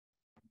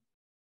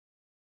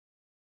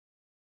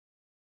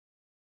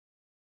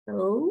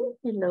Oh,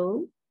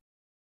 hello.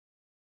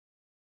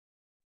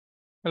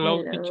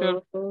 Hello,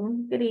 teacher.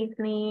 Good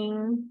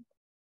evening.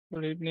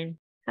 Good evening.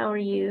 How are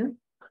you?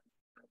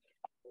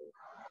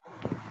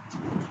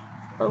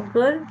 Oh,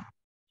 good.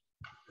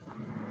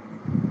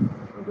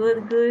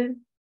 Good. Good.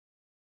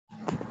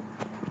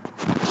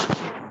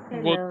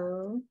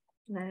 Hello.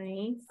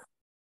 Nice.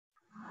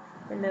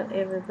 Hello,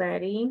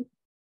 everybody.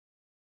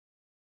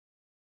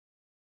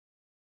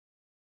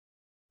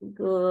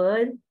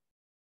 Good.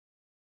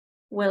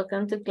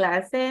 Welcome to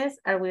classes.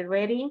 Are we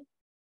ready?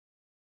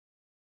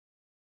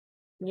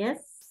 Yes.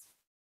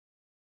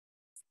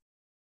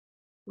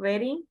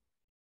 Ready?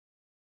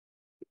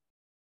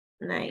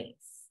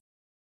 Nice.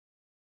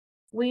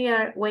 We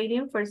are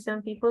waiting for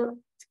some people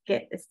to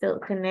get still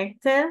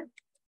connected.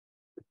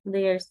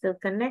 They are still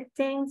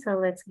connecting, so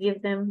let's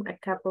give them a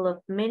couple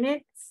of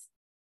minutes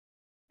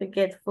to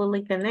get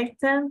fully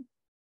connected.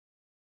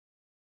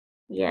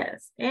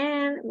 Yes,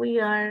 and we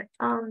are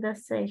on the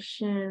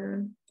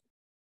session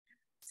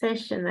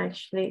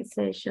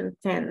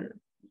 10.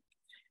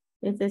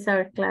 This is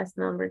our class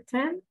number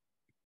 10.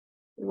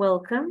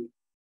 Welcome.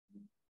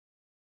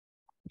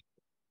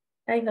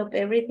 I hope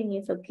everything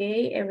is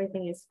okay.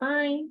 Everything is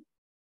fine.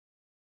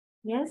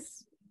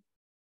 Yes.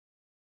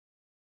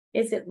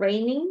 Is it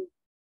raining?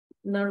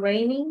 Not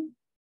raining?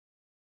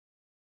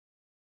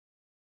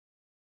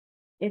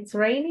 It's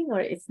raining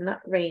or it's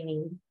not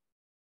raining?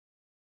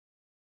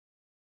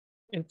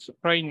 It's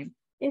raining.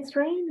 It's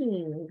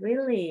raining,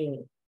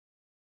 really.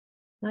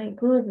 My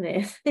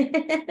goodness.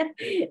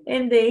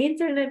 And the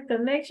internet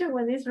connection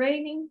when it's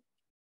raining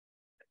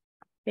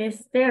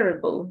is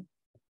terrible.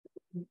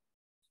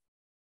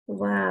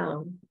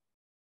 Wow.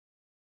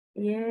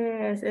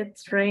 Yes,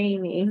 it's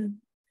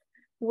raining.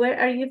 Where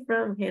are you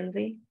from,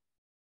 Henry?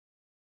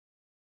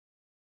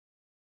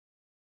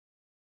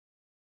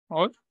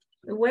 What?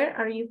 Where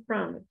are you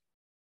from?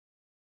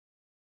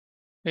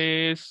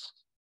 Is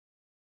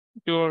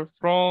you're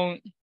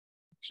from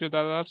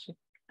Ciudad Arce?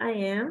 I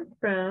am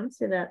from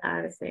Ciudad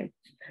Arce.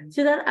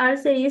 Ciudad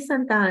Arce is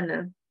Santa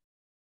Ana.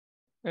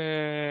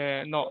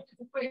 No,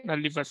 La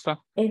Libertad.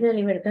 Es de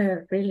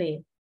Libertad,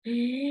 really.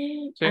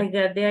 Sí. I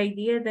got the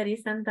idea that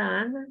it's Santa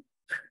Ana.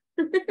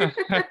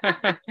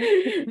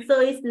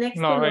 So it's next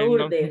to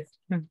Lourdes.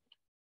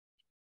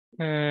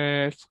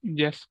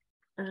 Yes.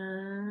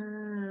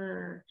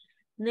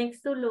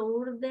 Next to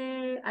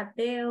Lourdes,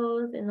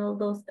 Ateos, and all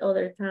those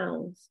other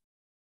towns.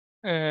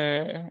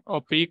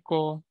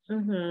 Opico.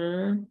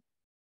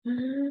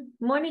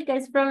 Mónica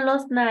is from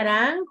Los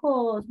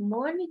Naranjos.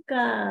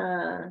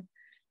 Mónica,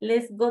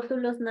 let's go to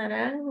Los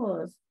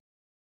Naranjos.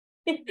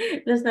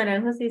 Los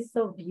Naranjos is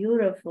so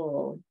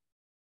beautiful.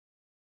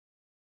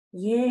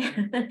 Yeah.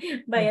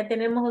 Vaya,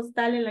 tenemos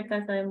hostal en la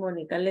casa de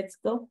Mónica. Let's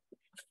go.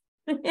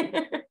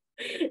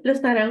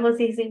 Los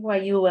Naranjos is en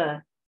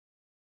Guayuba.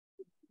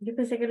 Yo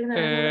pensé que Los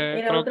Naranjos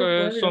era Creo otro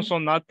que es pueblo.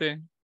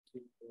 Sonsonate.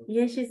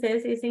 Yeah, she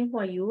says it's in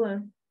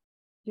Guayuba.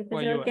 Yo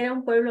pensé Guayuba. que era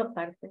un pueblo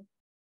aparte.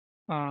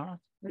 Ah.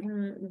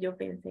 Yo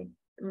pensé.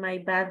 My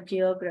bad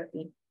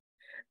geography.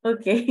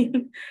 Okay.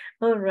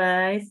 All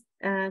right.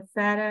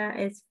 Sarah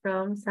is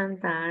from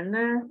Santa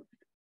Ana.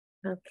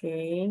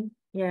 Okay.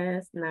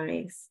 Yes,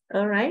 nice.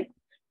 All right.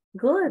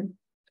 Good.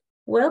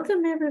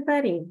 Welcome,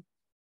 everybody.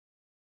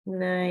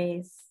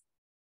 Nice.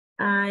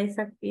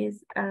 Isaac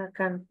is a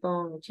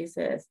canton, she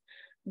says,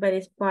 but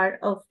it's part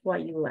of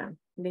Guayua,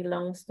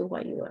 belongs to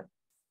Guayua.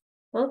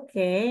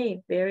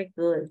 Okay, very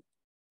good.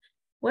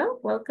 Well,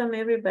 welcome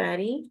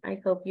everybody. I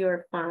hope you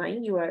are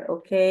fine, you are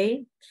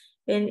okay.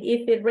 And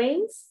if it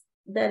rains,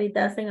 that it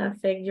doesn't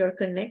affect your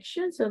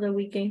connection so that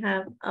we can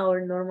have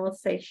our normal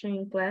session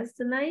in class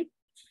tonight.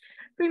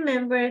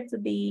 Remember to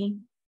be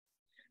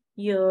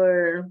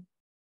your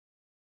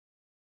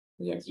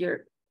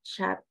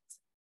chat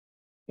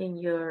in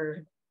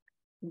your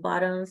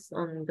buttons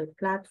on the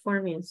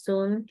platform in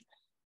Zoom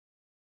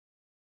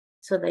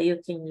so that you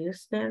can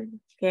use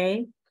them,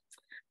 okay?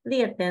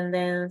 The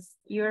attendance,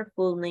 your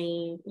full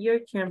name, your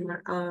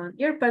camera on,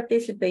 your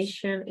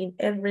participation in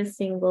every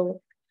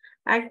single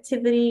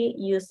activity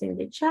using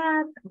the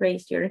chat,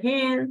 raise your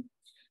hand,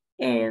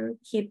 and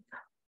keep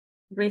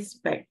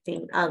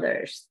respecting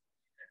others.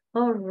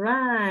 All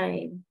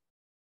right.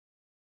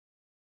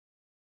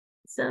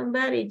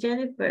 Somebody,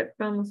 Jennifer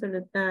from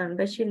Sulutan,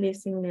 but she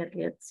lives in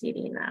Marriott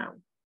City now.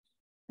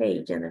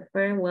 Hey,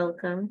 Jennifer,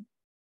 welcome.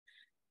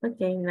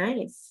 Okay,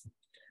 nice.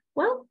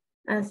 Well,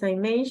 as I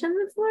mentioned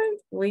before,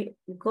 we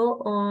go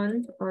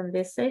on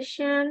this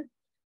session.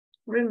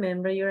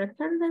 Remember, your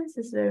attendance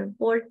is very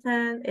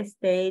important.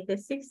 Stay the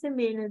 60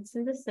 minutes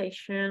in the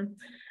session.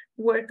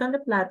 Work on the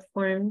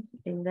platform,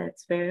 and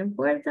that's very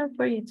important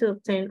for you to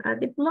obtain a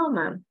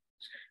diploma.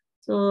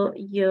 So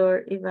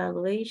your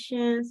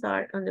evaluations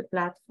are on the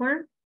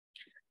platform.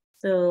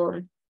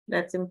 So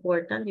that's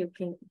important. You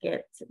can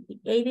get the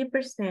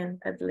 80%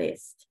 at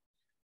least.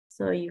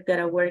 So you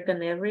gotta work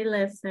on every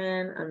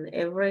lesson,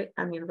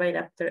 right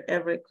after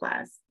every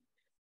class.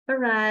 All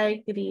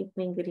right, good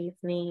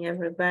evening,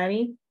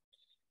 everybody.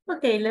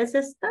 Okay, let's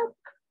stop.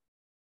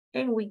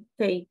 and we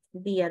take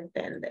the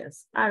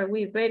attendance. Are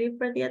we ready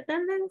for the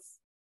attendance?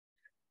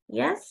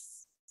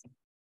 Yes?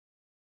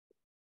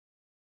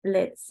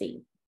 Let's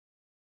see.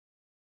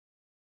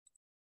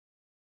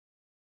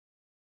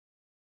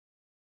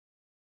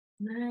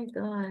 My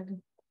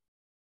God.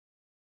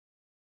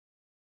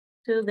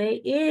 Today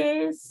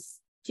is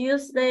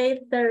Tuesday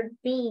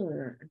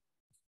 13.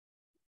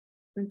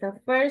 The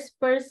first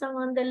person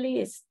on the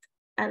list,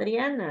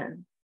 Adriana.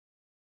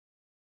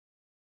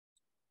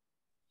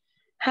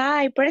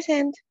 Hi,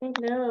 present.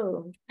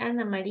 Hello,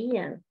 Ana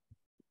María.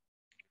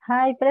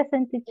 Hi,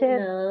 present teacher.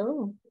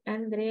 Hello,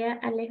 Andrea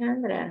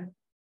Alejandra.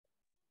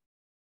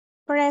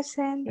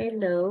 Present.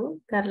 Hello,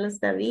 Carlos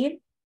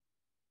David.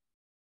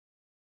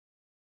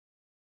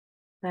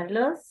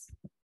 Carlos.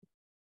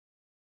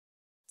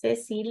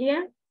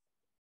 Cecilia.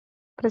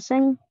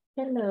 Present.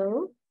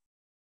 Hello.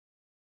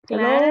 Hello.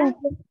 Clara.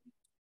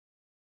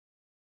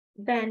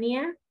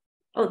 Dania.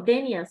 Oh,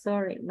 Dania,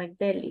 sorry,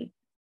 McDelly.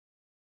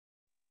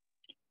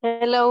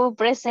 Hello,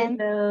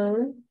 present.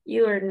 Hello.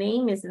 Your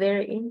name is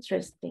very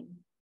interesting.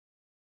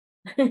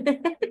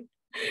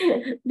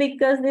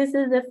 Because this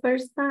is the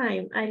first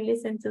time I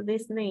listen to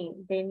this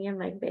name, Dania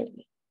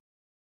McDelly.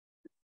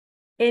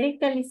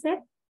 Erika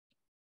Lisette.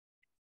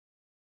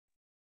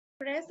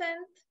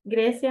 Present.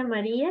 Grecia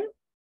María.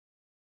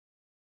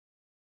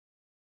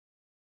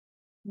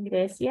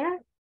 Grecia.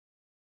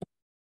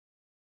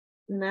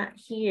 Not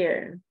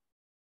here.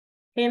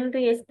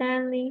 Henry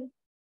Stanley.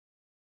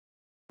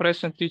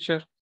 Present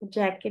teacher.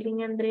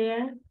 Jacqueline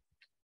Andrea.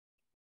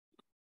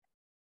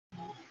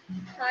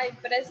 Hi,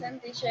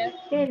 present teacher.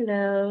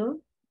 Hello.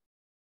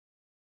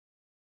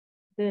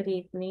 Good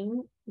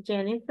evening.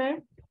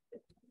 Jennifer.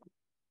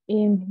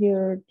 In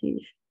here,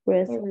 teacher.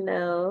 Present.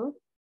 Hello.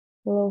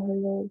 Hello,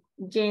 hello.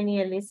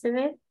 Jenny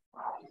Elizabeth.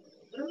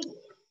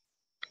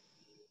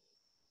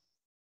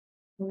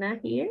 Not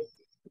here.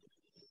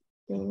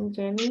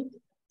 Jenny.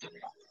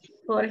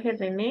 Jorge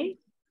Rene.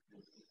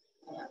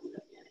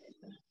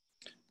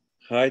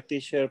 Hi,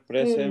 teacher,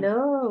 present.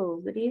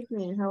 Hello. Good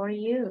evening. How are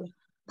you?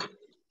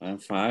 I'm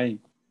fine.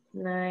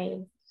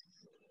 Nice.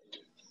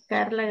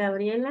 Carla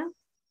Gabriela.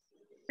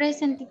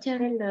 Present teacher.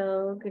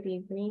 Hello. Good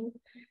evening.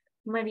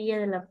 María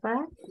de la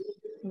Paz.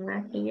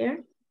 Not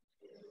here.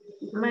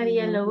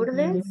 María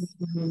Lourdes.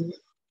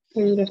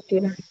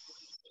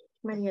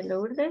 María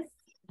Lourdes.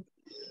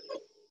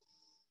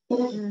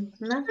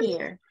 Not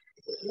here.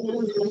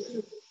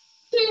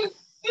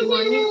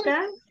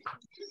 Mónica.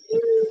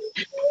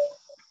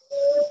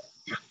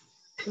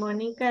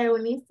 Mónica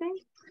Eunice.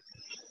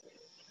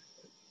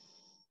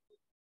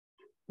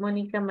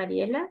 Mónica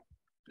Mariela.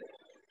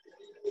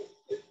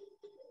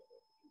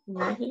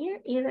 Not here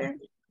either.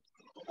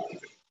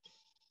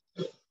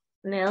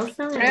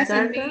 Nelson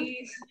Present, Edgardo.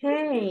 Miss.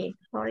 Hey,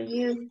 how are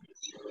you?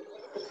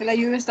 Que la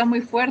lluvia está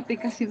muy fuerte y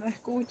casi no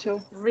escucho.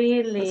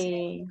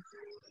 Really?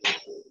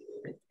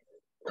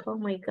 Oh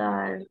my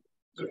God.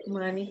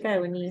 Mónica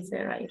Eunice,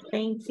 right?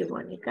 Thank you,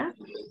 Mónica.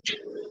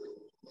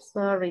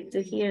 Sorry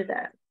to hear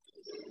that.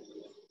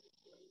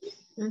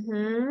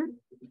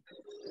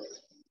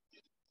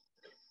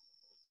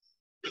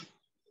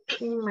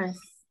 ¿Quién más?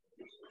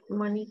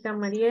 Mónica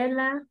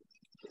Mariela.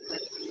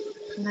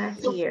 Not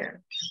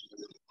here.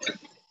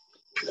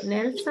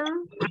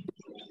 Nelson.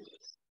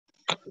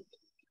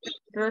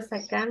 Rosa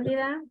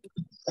Cándida.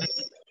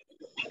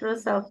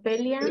 Rosa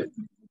Ofelia.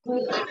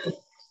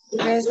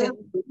 Present.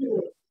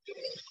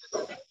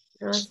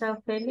 Rosa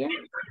Ofelia.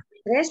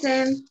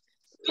 Present.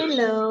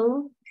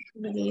 Hello.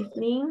 Good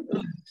evening.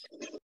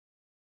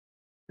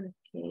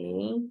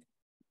 Okay.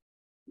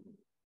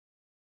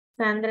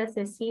 Sandra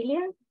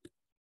Cecilia.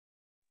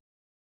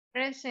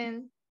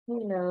 Present.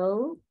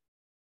 Hello.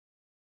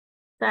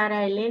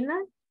 Sara Elena.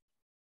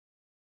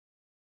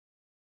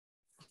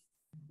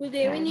 Good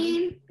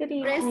evening. Good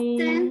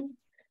evening.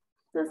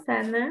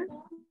 Susana.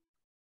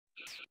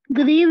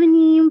 Good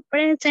evening.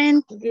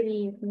 Present. Good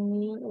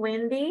evening.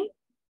 Wendy.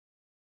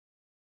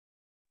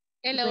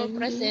 Hello, Wendy.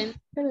 present.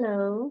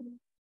 Hello.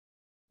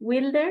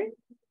 Wilder.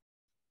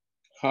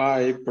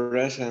 Hi,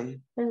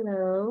 present.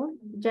 Hello.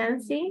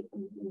 Jancy.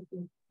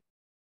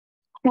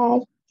 Hi,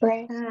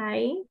 present.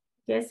 Hi.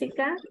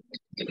 Jessica.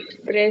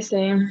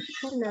 Present.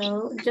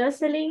 Hello.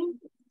 Jocelyn.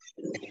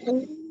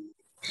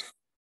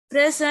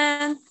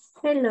 Present.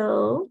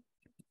 Hello.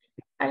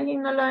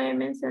 ¿Alguien no lo había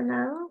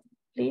mencionado?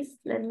 Please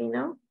let me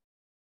know.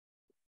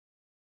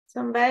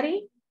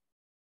 Somebody?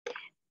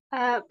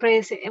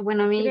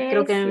 Bueno, a mí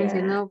creo que me Grecia.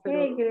 mencionó,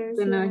 pero Hey, Grecia.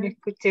 bueno, no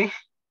escuché.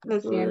 Lo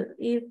siento. Good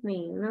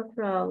evening. No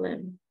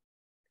problem.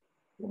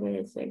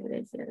 Grecia.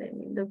 Let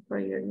me look for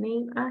your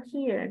name.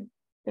 Here.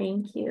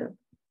 Thank you.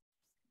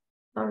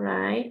 All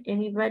right.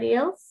 Anybody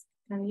else?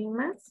 ¿Alguien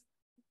más?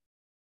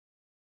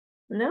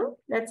 No?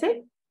 That's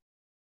it?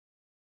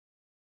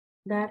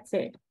 That's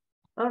it.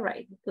 All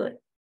right. Good.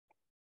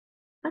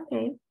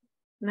 Okay.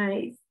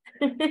 Nice.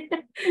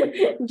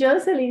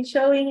 Jocelyn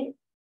showing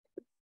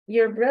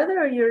your brother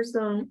or your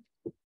son?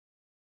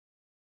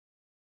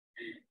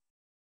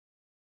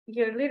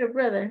 Your little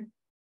brother.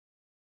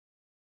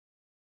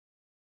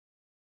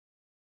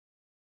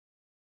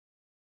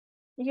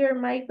 your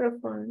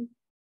microphone.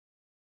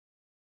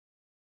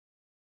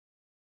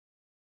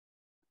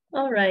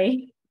 All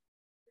right.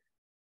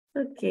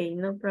 Okay,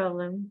 no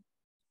problem.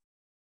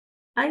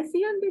 I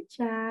see on the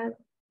chat,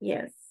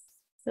 yes,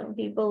 some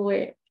people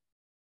were,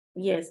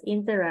 yes,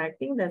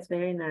 interacting. That's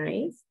very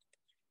nice.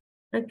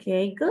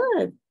 Okay,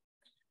 good.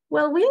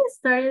 Well, we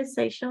started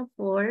section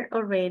 4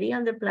 already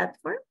on the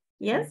platform.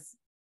 Yes.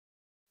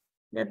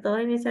 Ya todos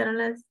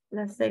iniciaron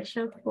la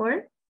section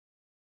 4.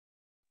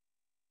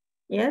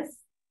 Yes.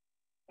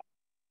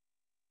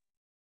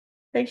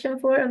 Section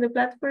 4 on the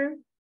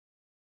platform.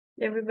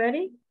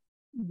 Everybody?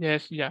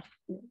 Yes, yeah.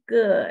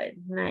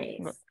 Good,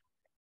 nice.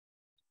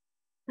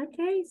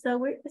 Okay, so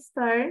we're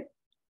start.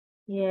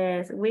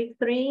 Yes, week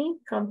 3,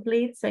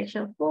 complete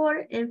section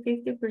 4 and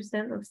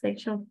 50% of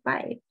section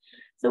 5.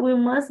 So we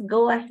must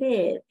go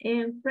ahead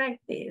and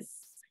practice.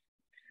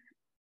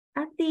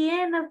 At the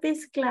end of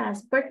this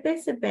class,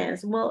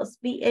 participants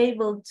must be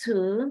able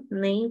to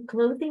name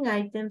clothing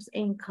items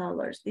and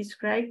colors.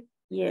 Describe,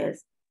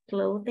 yes,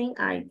 clothing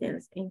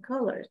items and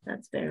colors.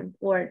 That's very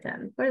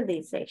important for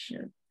this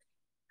section.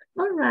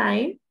 All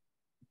right.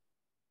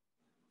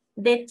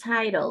 The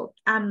title,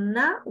 I'm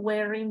not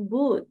wearing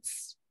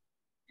boots.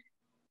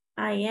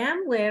 I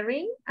am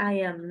wearing, I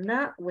am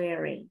not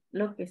wearing.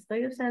 Lo que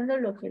estoy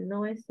usando, lo que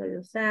no estoy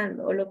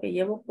usando. O lo que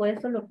llevo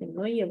puesto, lo que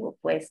no llevo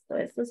puesto.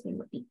 Eso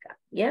significa,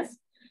 yes?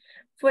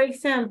 For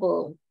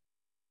example,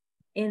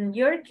 in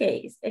your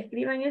case,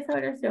 escriban esa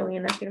oración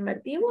en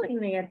afirmativo y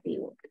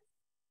negativo.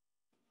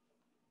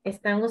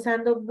 ¿Están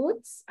usando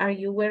boots? Are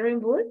you wearing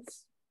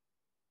boots?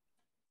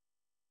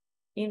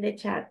 In the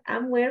chat,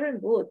 I'm wearing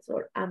boots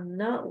or I'm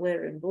not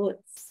wearing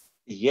boots.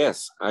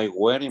 Yes, I'm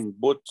wearing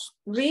boots.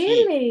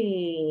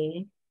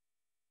 Really?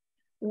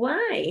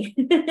 Why?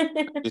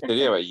 Sí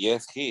sería,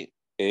 yes, he.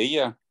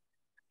 Ella.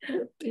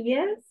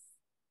 Yes.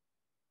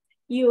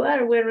 You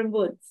are wearing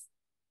boots.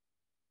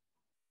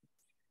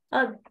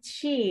 Oh,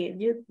 she,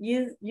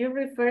 you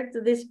refer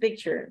to this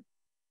picture.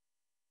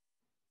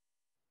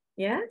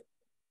 Yeah?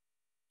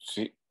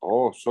 Sí.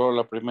 Oh, solo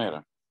la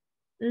primera.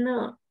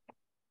 No.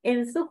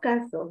 En su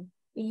caso,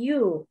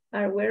 you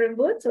are wearing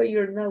boots or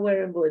you're not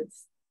wearing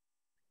boots?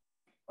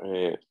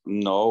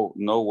 No,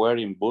 no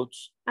wearing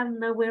boots. I'm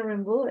not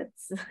wearing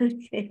boots.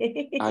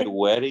 Okay. I'm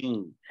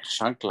wearing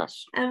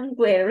chanclas. I'm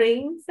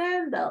wearing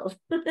sandals.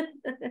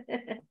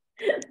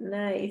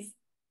 Nice.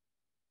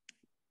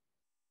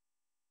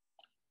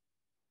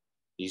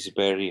 It's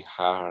very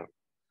hard.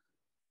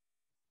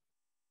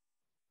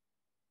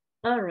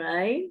 All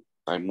right.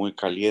 Está muy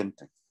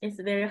caliente. It's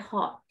very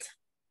hot.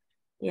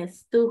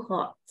 Yes, too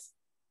hot.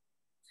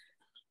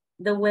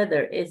 The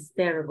weather is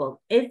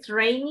terrible. It's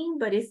raining,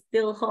 but it's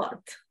still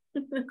hot.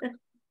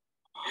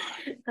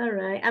 All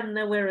right, I'm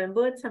not wearing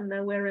boots. I'm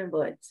not wearing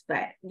boots.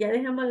 But ya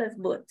dejamos las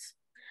boots.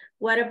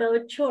 What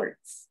about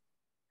shorts?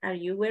 Are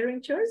you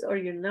wearing shorts or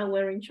you're not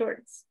wearing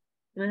shorts?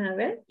 A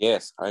ver.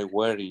 Yes, I'm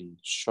wearing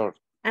short.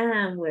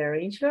 I'm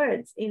wearing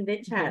shorts. In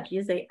the chat,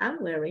 you say,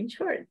 I'm wearing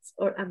shorts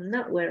or I'm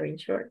not wearing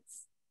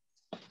shorts.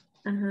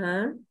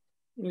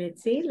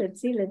 Let's see.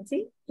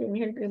 ¿Quién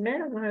es el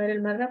primero? Vamos a ver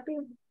el más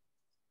rápido.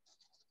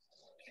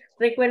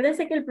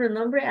 Recuérdense que el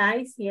pronombre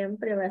I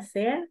siempre va a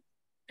ser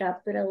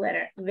capital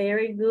letter.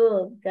 Very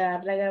good,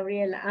 Carla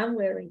Gabriela. I'm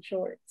wearing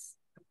shorts.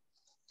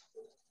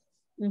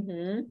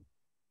 I'm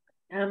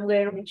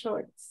wearing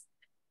shorts.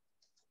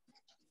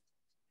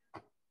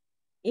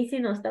 Y si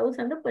no está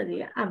usando, pues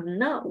diga, I'm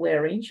not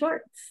wearing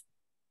shorts.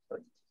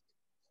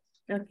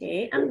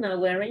 Okay, I'm not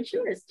wearing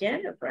shorts,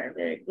 Jennifer.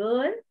 Very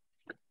good.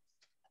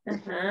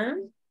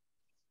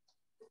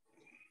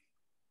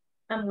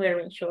 I'm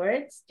wearing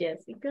shorts,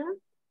 Jessica.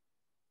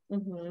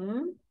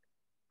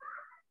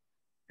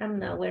 I'm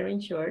not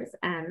wearing shorts,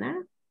 Anna.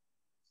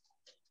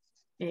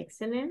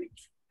 Excellent.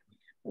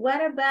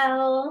 What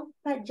about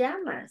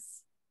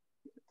pajamas?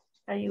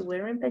 Are you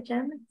wearing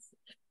pajamas?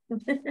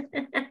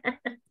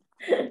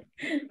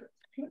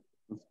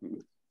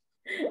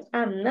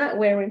 I'm not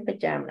wearing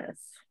pajamas.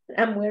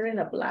 I'm wearing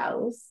a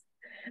blouse.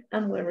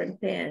 I'm wearing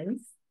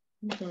pants.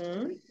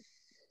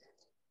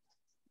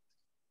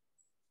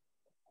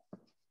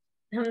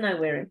 I'm not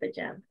wearing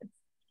pajamas.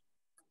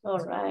 All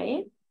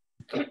right.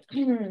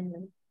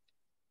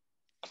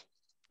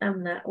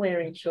 I'm not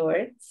wearing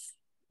shorts.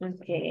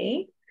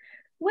 Okay.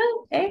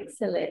 Well,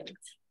 excellent.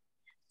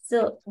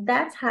 So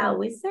that's how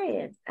we say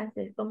it. Así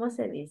es como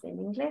se dice en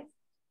inglés.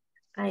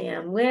 I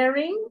am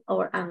wearing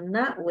or I'm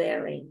not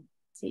wearing.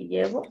 Si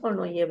llevo o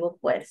no llevo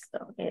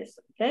puesto.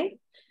 Eso, okay?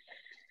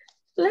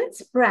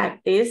 Let's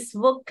practice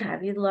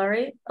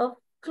vocabulary of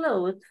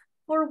clothes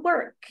for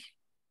work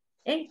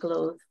and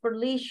clothes for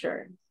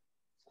leisure.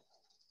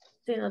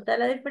 ¿Se nota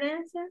la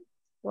diferencia?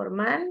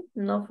 Formal,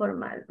 no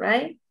formal,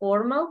 right?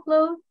 Formal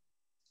clothes,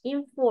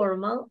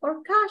 informal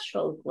or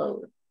casual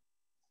clothes,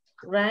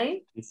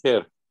 right?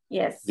 Dice,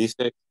 Yes.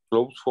 dice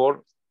clothes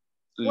for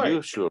Work.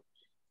 leisure.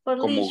 For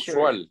Como leisure.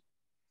 usual.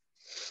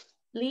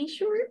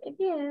 Leisure,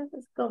 yes,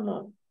 es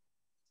como.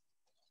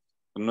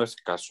 No es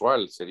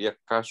casual, sería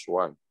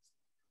casual.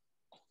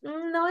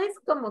 No es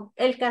como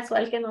el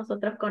casual que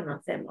nosotros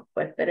conocemos,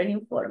 pues, pero es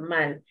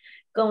informal.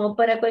 Como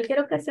para cualquier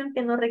ocasión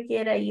que no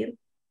requiera ir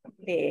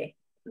de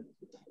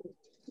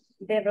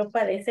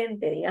ropa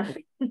decente, digamos.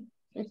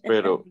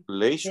 Pero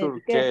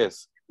leisure, ¿qué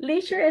es?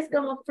 Leisure es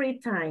como free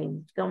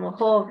time, como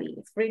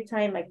hobbies, free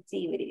time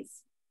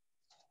activities.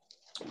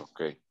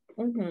 Ok.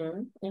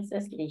 Eso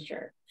es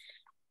leisure.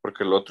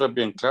 Porque el otro es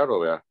bien claro,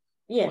 vea.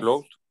 Yes.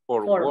 Clothes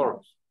for Formal.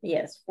 work.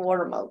 Yes,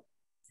 formal.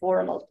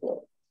 Formal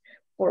clothes.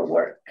 For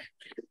work.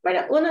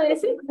 Bueno, uno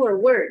dice for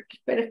work,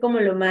 pero es como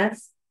lo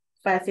más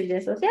fácil de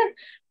asociar.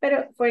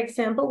 Pero, for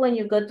example, when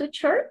you go to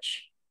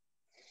church,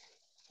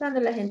 cuando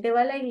la gente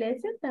va a la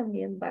iglesia,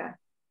 también va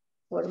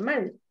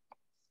formal.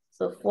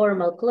 So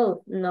formal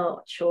clothes,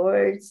 no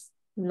shorts,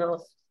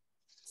 no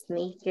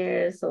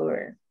sneakers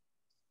or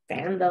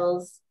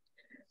sandals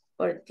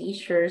or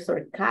t-shirts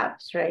or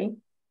caps, right?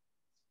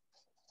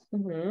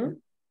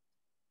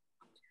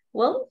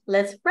 Well,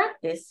 let's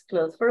practice.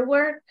 Clothes for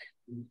work.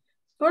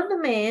 For the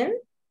man,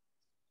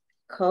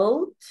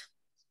 coat,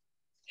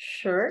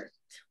 shirt,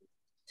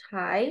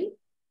 tie,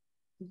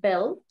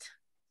 belt,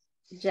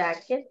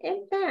 jacket,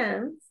 and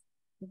pants.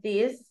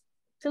 This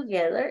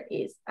together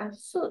is a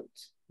suit.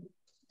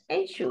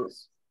 And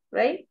shoes,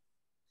 right?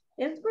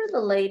 And for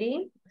the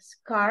lady,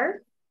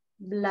 scarf,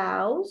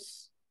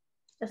 blouse,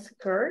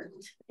 skirt,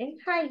 and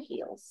high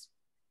heels.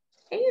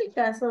 En el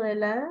caso de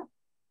la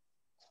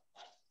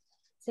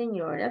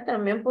señora,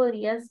 también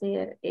podría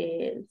ser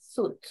el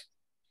suit.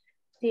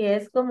 Si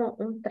es como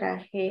un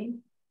traje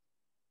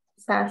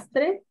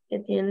sastre que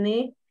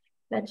tiene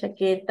la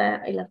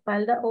chaqueta y la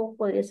falda, o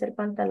podría ser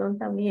pantalón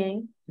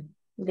también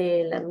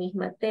de la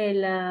misma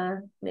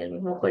tela, del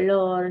mismo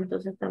color,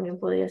 entonces también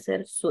podría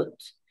ser suit.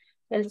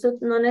 El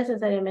suit no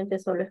necesariamente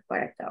solo es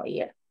para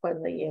caballero,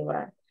 cuando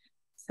lleva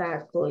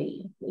saco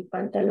y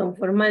pantalón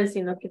formal,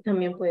 sino que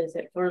también puede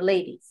ser for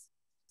ladies,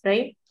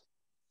 right?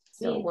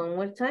 So Sí. one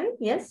more time,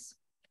 yes.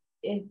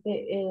 El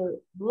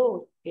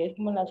blouse, que es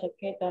como la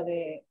chaqueta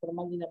de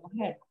formal de una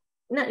mujer.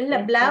 No,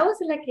 la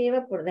blouse es la que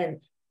lleva por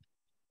dentro.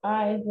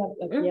 Es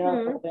la que lleva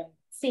por dentro.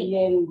 Sí.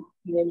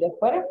 ¿Y el de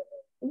afuera?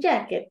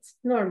 Jacket,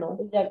 normal.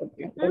 El jacket.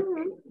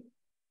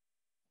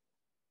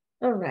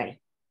 All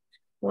right.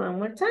 One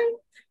more time.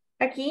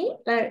 Aquí,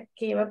 la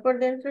que lleva por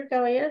dentro el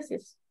caballero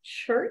es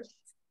shirt,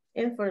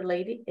 and for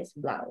lady is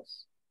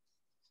blouse.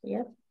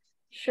 Yep.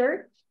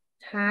 Shirt,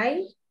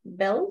 tie,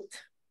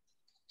 belt,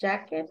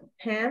 jacket,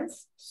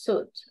 pants,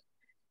 suit,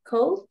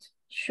 coat,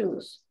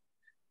 shoes,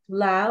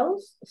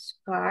 blouse,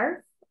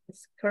 scarf,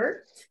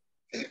 skirt,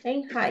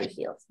 and high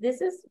heels.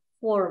 This is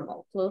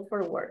formal, clothes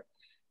for work.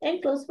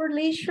 And clothes for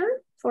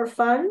leisure, for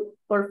fun,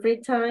 for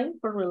free time,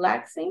 for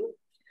relaxing.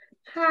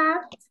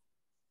 Hat,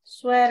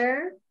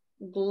 sweater,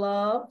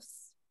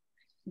 gloves,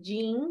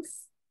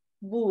 jeans,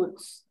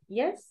 boots.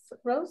 Yes,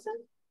 Rosa?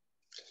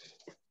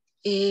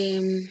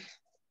 En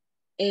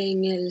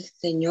el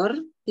señor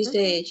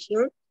dice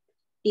shirt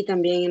y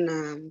también en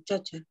la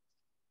muchacha.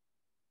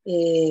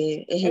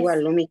 Es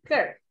igual lo mismo.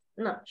 Skirt.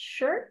 No,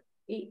 shirt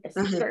y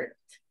skirt.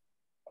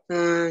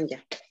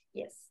 Ya.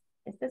 Yes.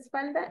 Esta es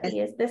falda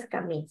y esta es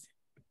camisa.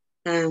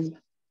 Yes.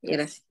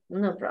 Gracias.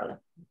 No problem.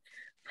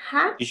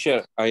 Hat.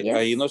 Teacher, Yes.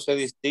 ahí no se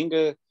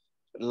distingue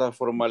la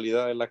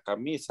formalidad de la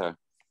camisa.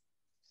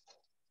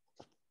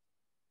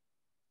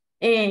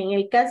 En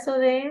el caso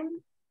de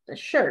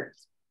shirt.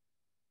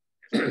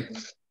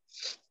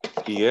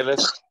 Y él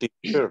es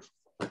t-shirt.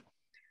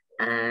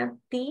 A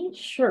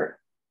t-shirt.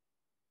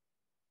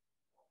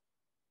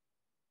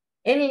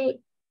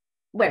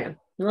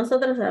 Bueno,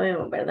 nosotros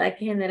sabemos, ¿verdad?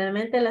 Que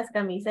generalmente las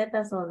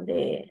camisetas son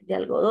de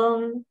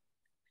algodón,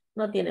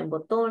 no tienen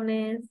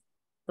botones,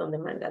 son de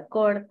manga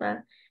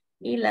corta.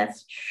 Y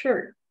las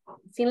shirt,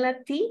 sin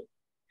la T,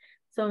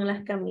 son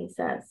las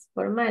camisas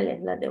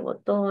formales, las de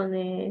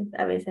botones,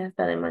 a veces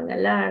hasta de manga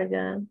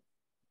larga.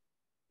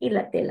 Y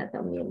la tela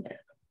también, ¿verdad?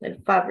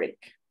 El fabric,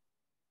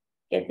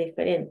 que es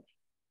diferente.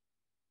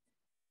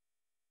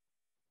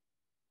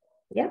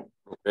 ¿Ya?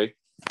 Ok.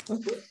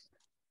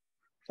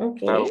 Ok.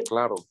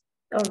 Claro.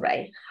 All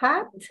right.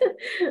 Hat,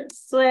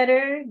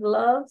 sweater,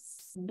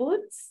 gloves,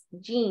 boots,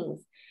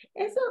 jeans.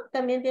 Eso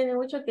también tiene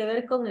mucho que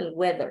ver con el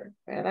weather,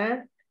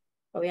 ¿verdad?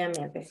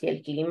 Obviamente, si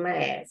el clima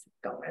es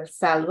como El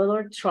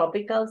Salvador,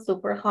 tropical,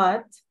 super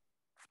hot,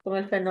 con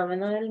el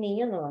fenómeno del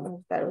niño, no vamos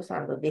a estar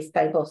usando this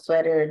type of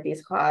sweater,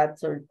 these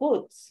hats or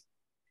boots.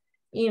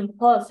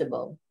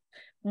 Impossible.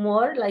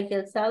 More like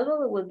El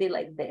Salvador would be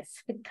like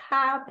this.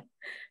 Cap,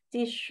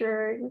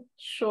 t-shirt,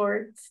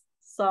 shorts,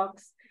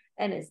 socks,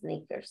 and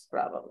sneakers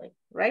probably,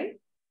 right?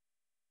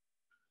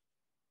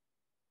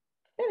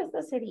 Pero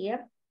esto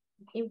sería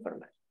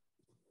informal.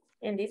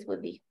 And this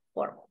would be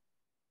formal.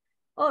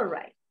 All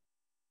right.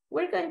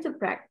 We're going to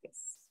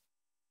practice.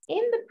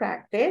 In the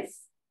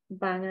practice,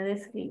 van a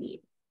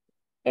describir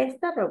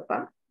esta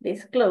ropa,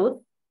 this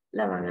cloth,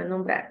 la van a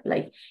nombrar.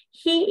 Like,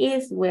 he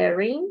is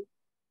wearing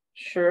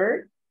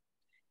shirt,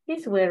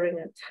 he's wearing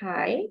a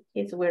tie,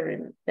 he's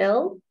wearing a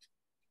belt,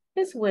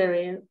 he's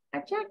wearing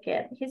a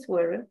jacket, he's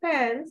wearing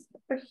pants,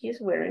 or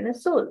he's wearing a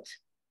suit.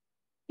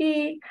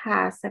 He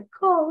has a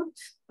coat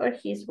or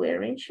he's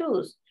wearing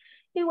shoes.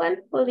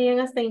 Igual podrían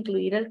hasta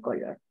incluir el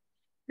color.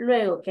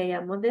 Luego que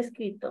hayamos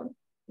descrito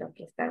lo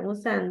que están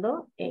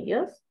usando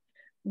ellos,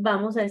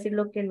 vamos a decir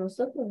lo que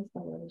nosotros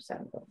estamos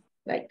usando.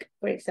 Like,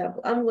 for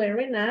example, I'm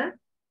wearing a,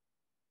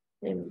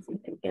 let me see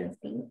if you can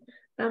see.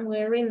 I'm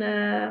wearing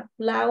a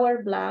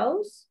flower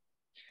blouse.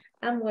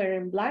 I'm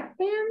wearing black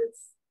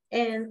pants.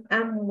 And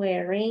I'm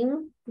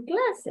wearing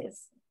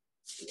glasses.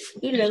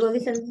 Y luego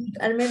dicen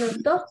al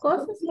menos dos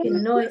cosas que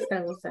no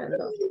están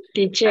usando.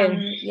 Teacher.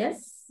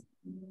 Yes.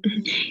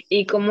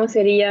 ¿Y cómo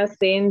sería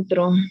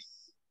centro?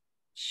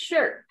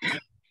 Shirt.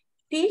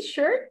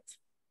 T-shirt.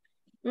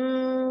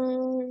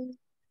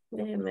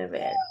 Déjeme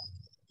ver.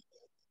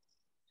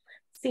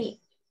 Sí,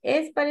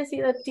 es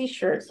parecido a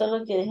t-shirt,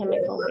 solo que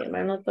déjeme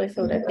confirmar, no estoy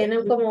segura.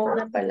 Tiene como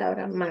una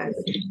palabra más.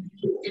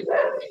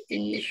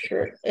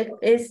 T-shirt.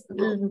 Es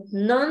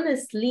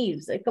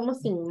non-sleeves, es como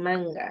sin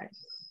manga.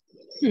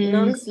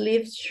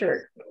 Non-sleeves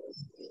shirt.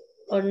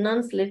 Or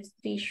non-sleeves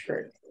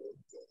t-shirt.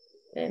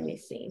 Let me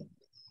see.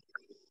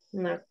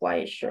 Not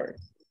quite sure.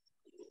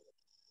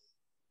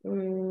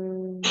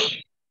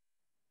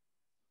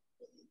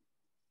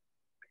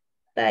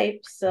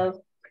 Types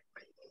of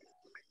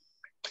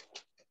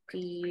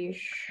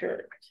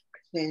t-shirt.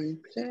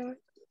 Center.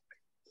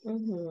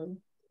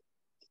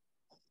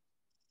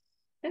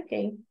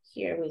 Okay,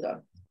 here we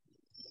go.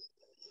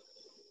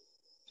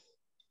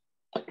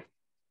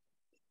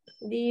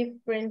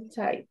 Different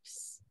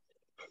types.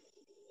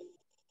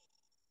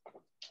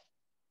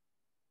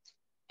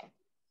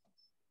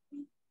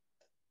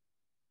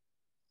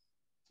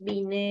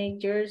 V-neck,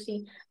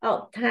 jersey.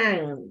 Oh,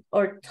 tan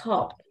or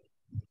top.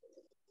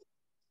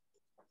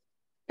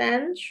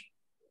 Tan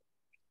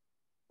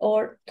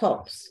or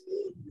tops.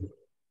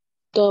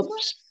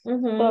 Tops.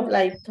 Tops.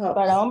 Like tops.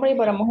 Para hombre y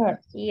para mujer.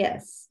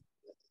 Yes.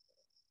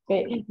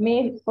 Okay.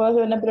 ¿Puedo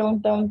hacer una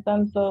pregunta un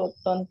tanto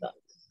tonta?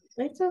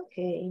 It's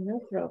okay, no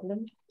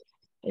problem.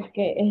 Es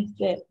que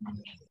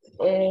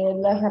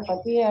las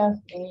zapatillas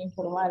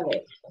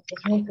informales, los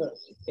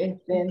sneakers,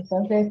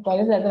 entonces, ¿cuál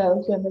es la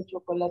traducción de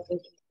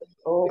chocolate?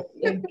 ¿O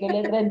en qué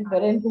letra es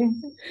diferente?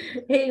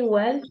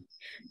 Igual,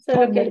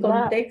 solo que el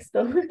 ¿Verdad?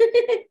 contexto.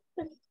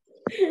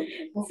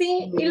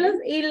 Sí,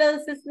 y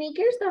los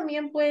sneakers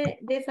también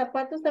de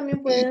zapatos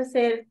también pueden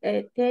ser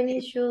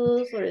tennis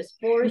shoes o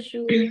sport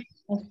shoes.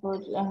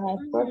 Sport,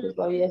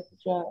 todavía he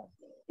escuchado.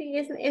 Sí,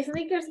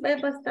 sneakers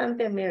es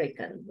bastante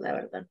American, la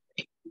verdad.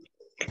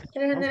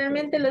 Pero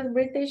generalmente los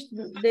British,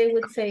 they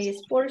would say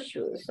sport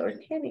shoes or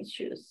tennis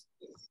shoes.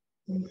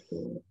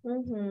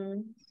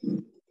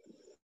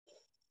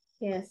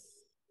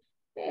 Yes.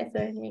 Eso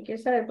es, ni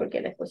quiero saber por qué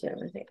les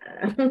pusieron así.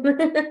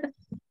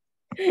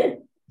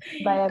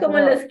 Vaya, Como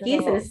los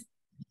quises.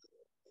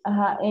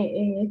 Ajá,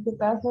 en este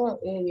caso,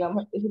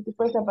 digamos, ese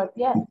tipo de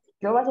zapatillas,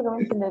 yo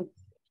básicamente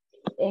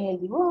en el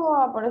dibujo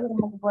aparece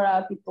como que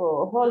fuera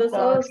tipo Los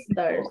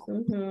All-Stars.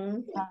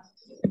 All-Stars.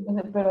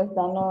 Pero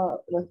están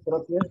los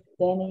propios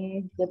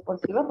tenis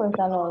deportivos, pues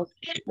están los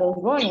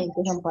running,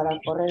 que son para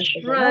correr.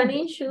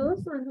 Running shoes.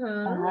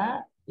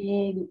 Ajá,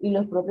 y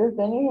los propios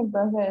tenis,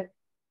 entonces,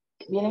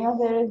 vienen a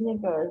ser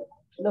sneakers.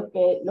 Lo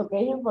que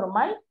es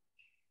informal.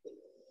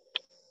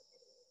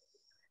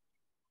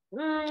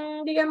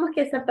 Digamos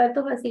que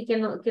zapatos así que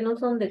no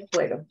son de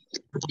cuero.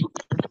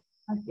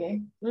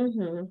 Ok.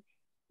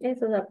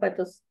 Esos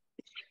zapatos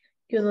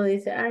que uno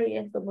dice, ay,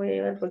 esto voy a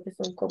llevar porque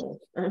son cómodos.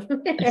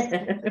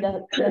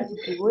 La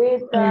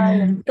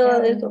chiquigüita.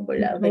 Todo eso por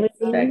lado.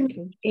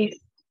 Exacto. Sí,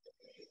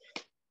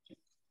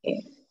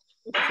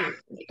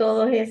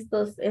 todos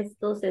estos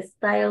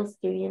styles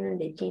que vienen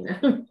de China.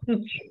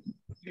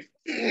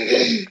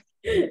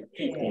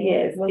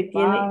 Yes, que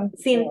tiene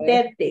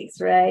synthetics,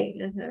 right?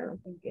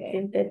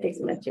 Synthetics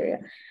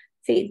material.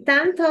 Sí,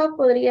 tanto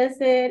podría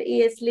ser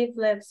y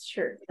sleeveless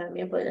shirt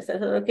también podría ser.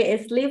 Solo que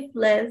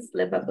sleeveless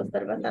les va a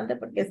costar bastante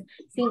porque es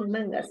sin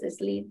mangas,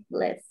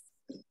 sleeveless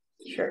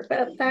shirt.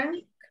 Pero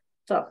tank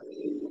top,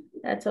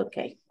 that's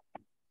okay.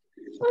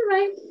 All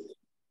right.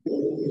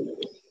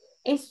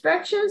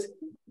 Instructions.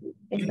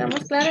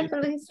 ¿Estamos claros con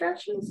las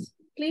instructions?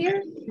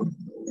 Clear?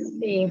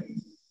 Sí.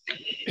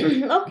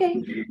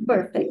 Okay,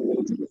 perfect.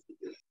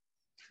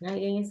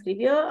 Alguien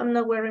escribió, I'm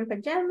not wearing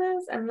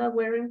pajamas, I'm not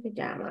wearing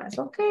pajamas.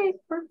 Okay,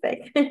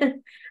 perfect.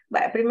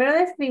 Vale, primero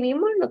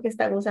describimos lo que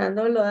están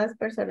usando las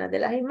personas de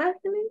las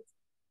imágenes.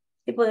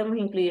 Si podemos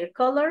incluir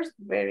colors,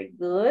 very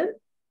good.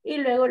 Y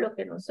luego lo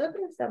que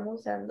nosotros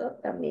estamos usando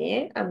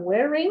también, I'm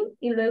wearing.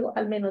 Y luego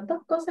al menos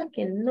dos cosas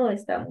que no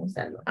estamos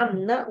usando.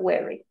 I'm not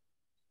wearing.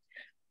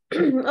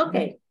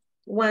 Okay,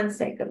 1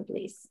 second,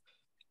 please.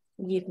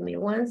 Give me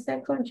 1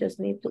 second, just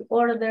need to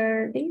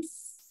order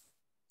this.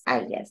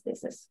 I guess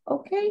this is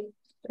okay.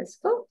 Let's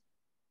go.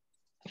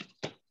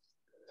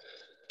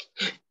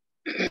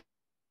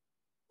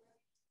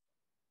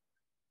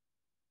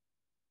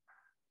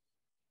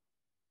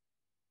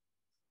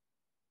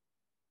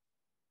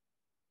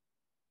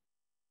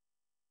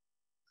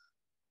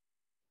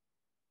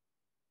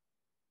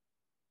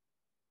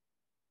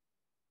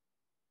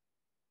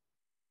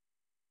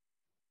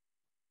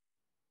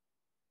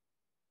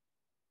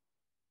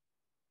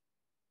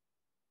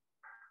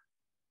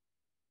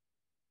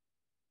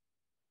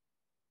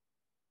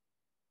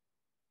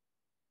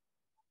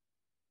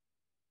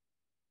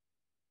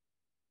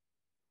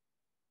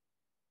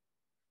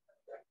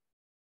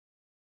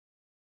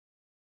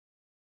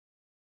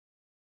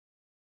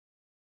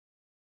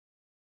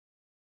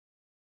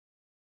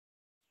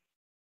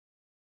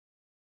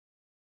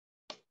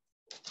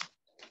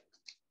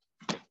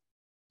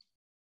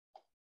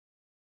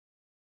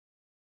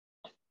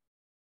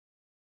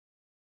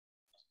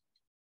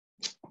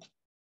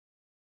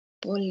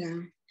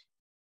 Hola.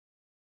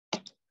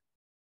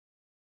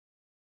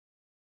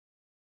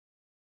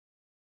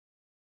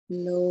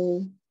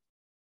 Hello.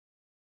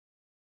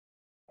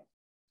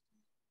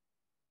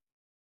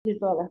 Sí,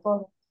 todas las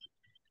cosas.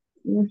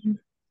 Ujú.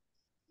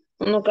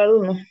 Uno cada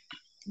uno.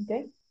 ¿Ok?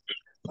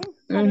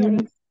 Estaría Ujú.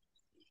 bien.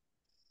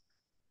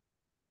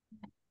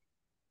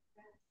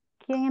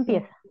 ¿Quién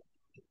empieza?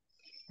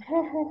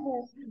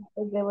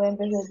 Ok, voy a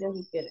empezar yo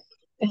si quieres.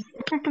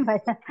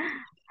 Vaya.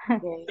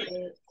 Okay.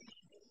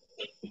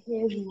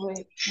 He's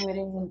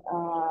wearing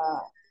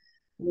a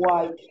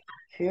white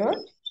shirt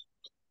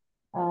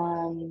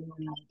and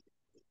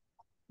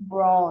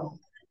brown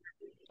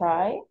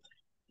tie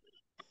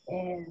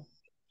and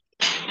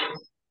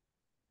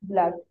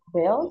black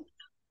belt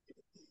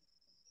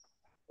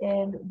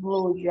and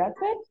blue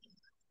jacket,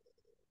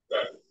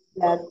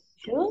 black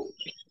shoes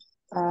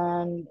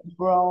and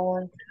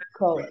brown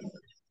coat.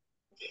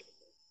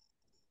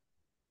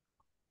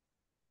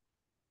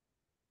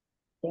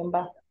 ¿Quién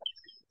va?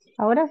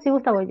 Ahora sí,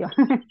 Gustavo, yo. Ok.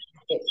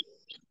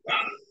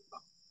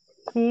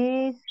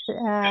 His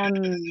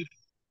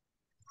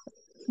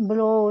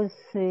blouse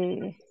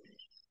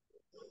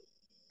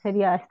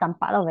sería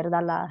estampado,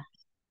 ¿verdad?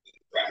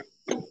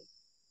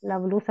 La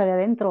blusa de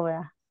adentro,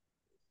 ¿verdad?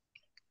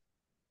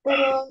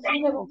 Pero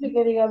no se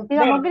complique, diga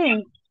Digamos verde.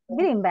 green,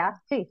 green, ¿verdad?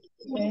 Sí.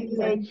 Ok,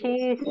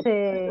 She's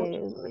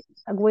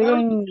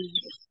wearing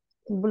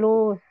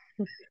blues,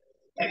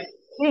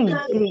 green.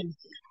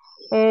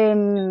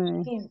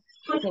 sí,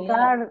 sería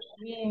Scar,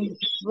 bien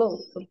blue,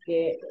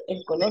 porque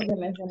el color se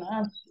menciona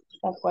antes,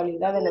 la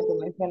cualidad de lo que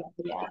menciona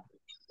sería antes.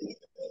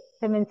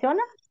 ¿se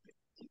menciona?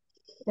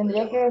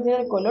 Tendría que decir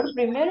el color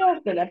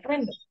primero que la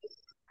prenda.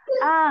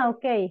 Ah,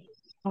 ok.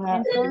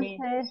 Ajá,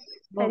 green, Entonces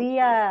blue.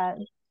 sería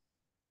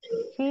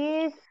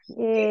she's,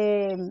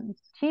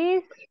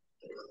 she's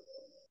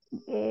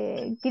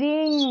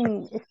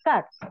green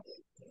scarf.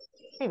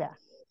 Sí, ¿verdad?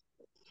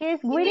 She's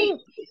wearing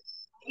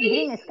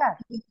green scarf.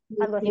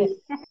 Algo así.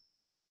 Yes.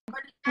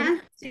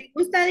 Si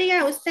gusta,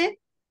 diga usted.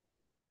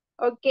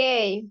 Ok.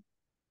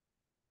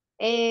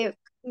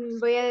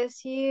 Voy a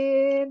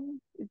decir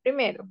el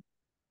primero.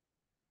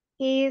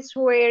 He's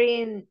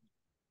wearing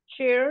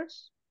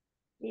shirts.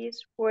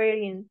 He's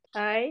wearing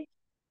tie.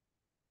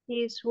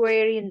 He's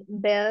wearing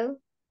belt.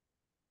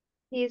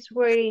 He's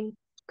wearing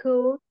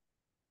coat.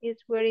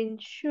 He's wearing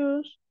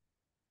shoes.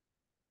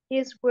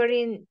 He's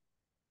wearing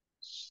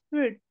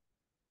shirt.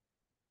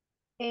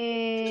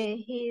 And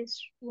he's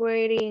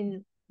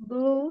wearing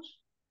blues.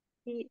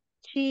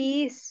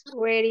 She is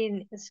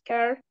wearing a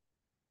scarf.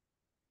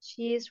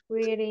 She is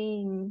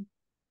wearing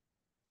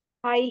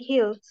high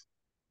heels.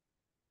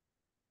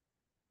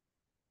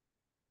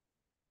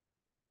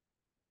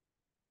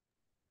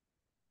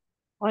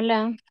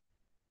 Hola,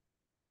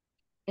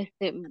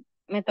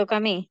 me toca a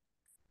mí,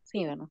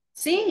 sí, ¿verdad?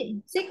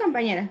 Sí, sí,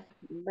 compañera.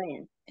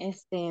 Bien,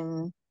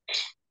 este,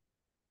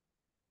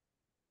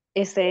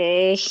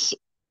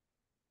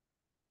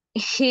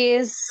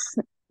 he's,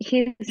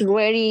 he's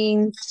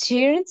wearing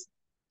shirts,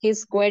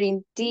 he's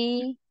wearing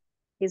tee,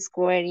 he's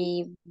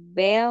wearing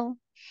belt,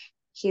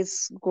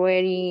 he's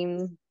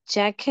wearing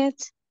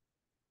jacket,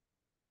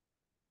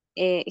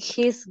 I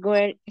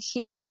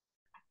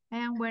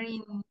am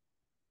wearing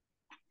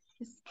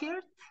a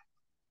skirt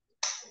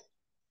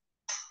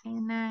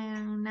and I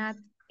am not,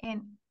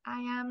 and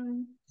I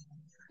am,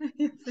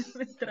 se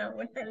me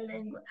trabó la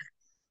lengua.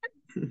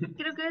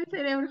 Creo que el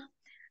cerebro.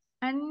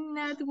 I'm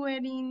not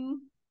wearing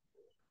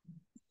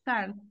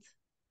scarf.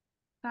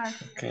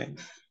 Scarf. Okay.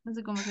 No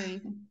sé cómo se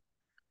dice.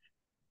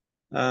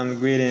 I'm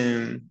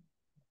wearing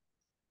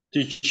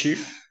t-shirt.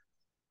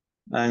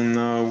 I'm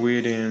not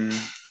wearing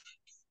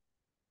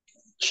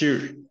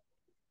shirt.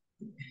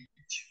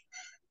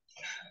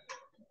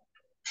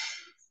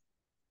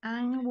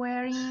 I'm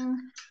wearing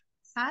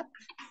hat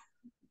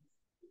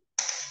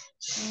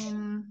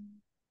and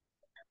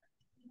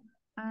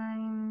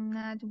I'm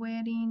not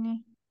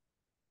wearing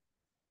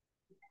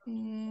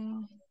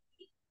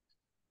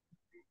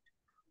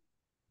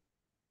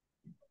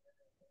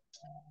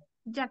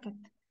jacket.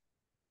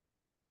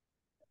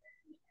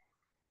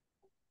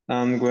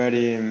 I'm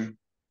wearing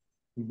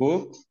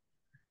boots.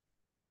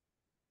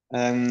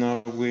 I'm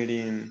not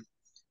wearing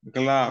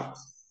gloves.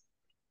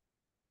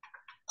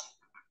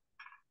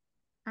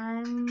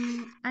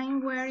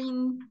 I'm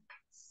wearing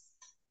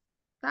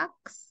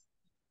socks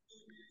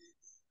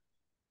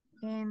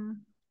and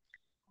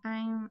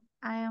I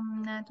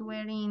am not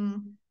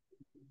wearing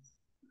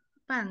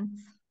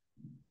pants.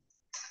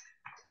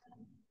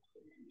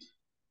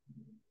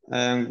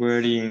 I'm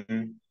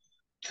wearing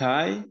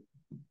tie.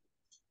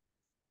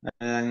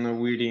 I'm not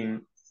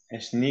wearing a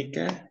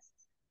sneaker.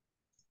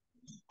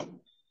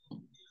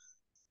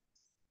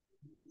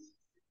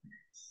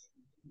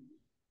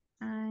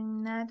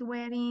 I'm not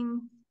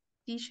wearing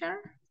t-shirt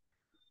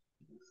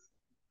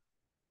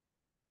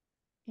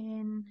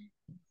and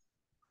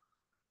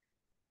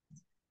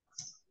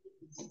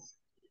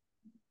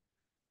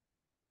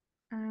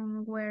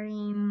I'm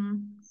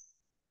wearing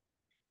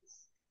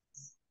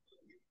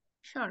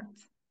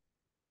shorts.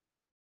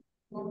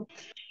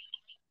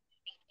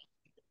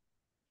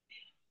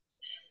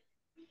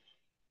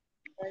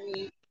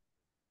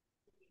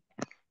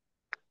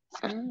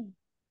 Ah,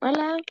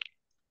 hola.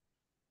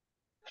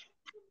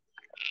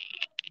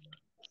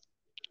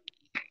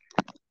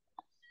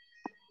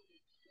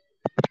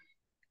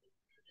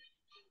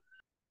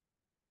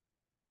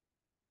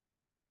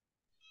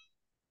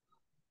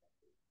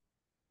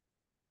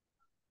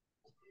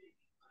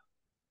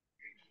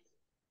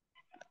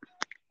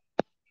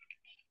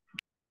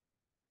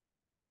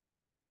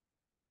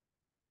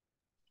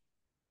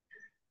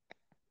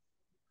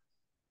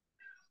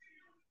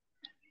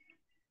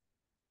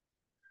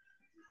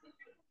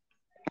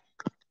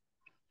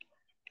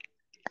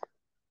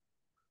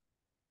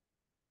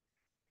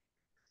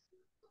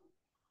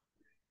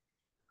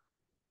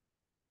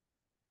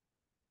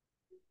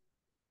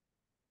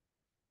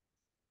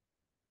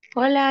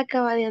 Hola,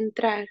 acaba de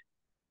entrar.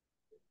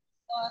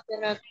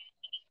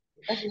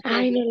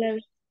 Ay, no la,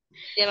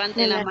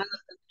 Levante no la la, mano.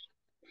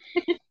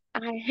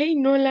 ay,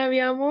 no la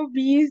habíamos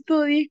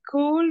visto,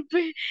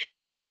 disculpe.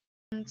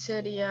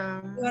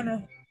 Sería,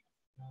 Bueno.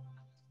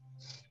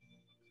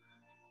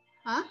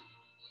 ¿Ah?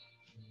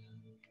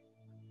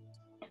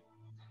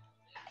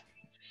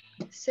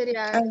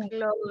 Sería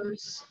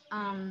clothes,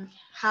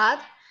 hat,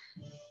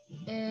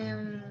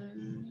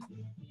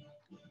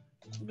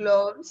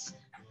 gloves,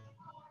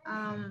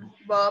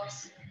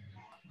 bobs,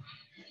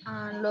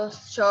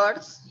 los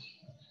shorts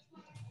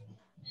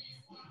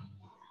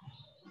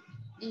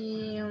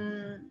y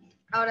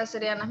ahora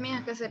serían las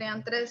mías, que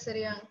serían tres,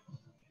 serían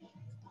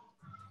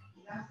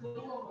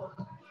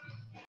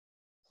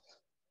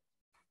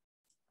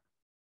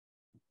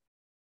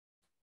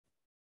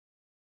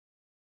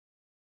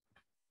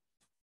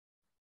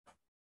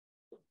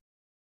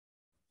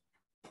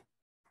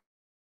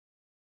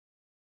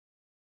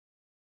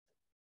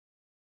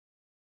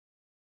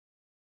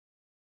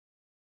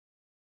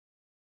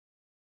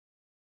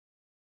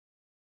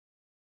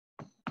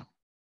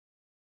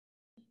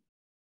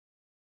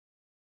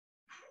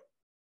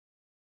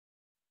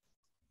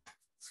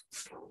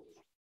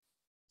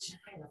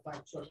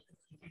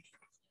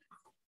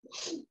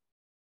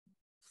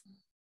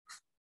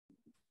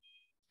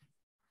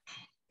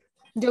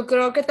Yo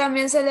creo que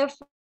también se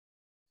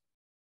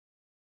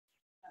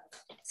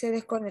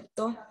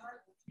desconectó.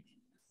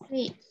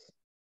 sí,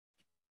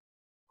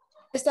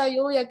 Esta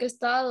lluvia que ha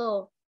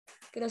estado,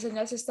 que la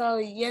señal se ha estado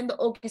yendo,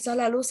 o quizás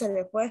la luz se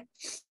le fue.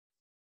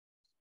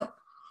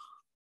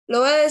 Lo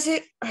voy a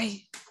decir,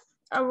 ay,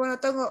 bueno,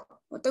 tengo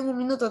un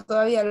minuto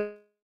todavía.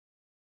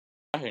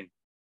 Ay,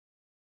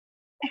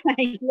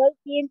 lo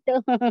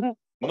siento.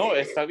 No,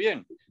 está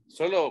bien.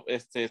 Solo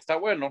está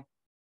bueno.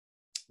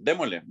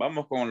 Démosle.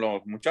 Vamos con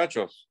los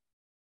muchachos.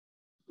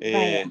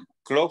 Vaya.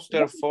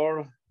 Cluster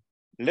for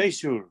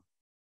Leisure.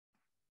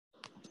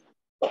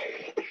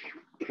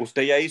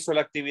 Usted ya hizo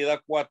la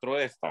actividad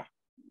 4 esta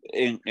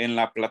en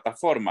la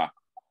plataforma.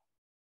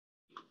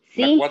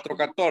 Sí. La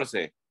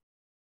 414.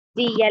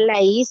 Sí, ya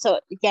la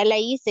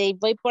hice y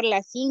voy por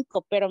la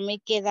 5, pero me he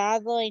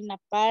quedado en la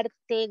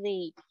parte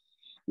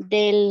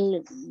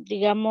del,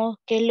 digamos,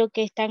 qué es lo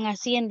que están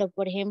haciendo.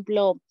 Por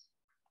ejemplo,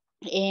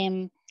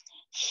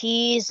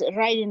 she's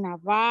riding a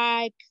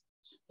bike.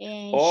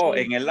 Oh,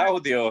 en el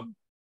audio.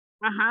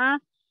 Ajá.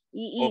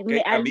 Ok,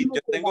 a mí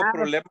yo tengo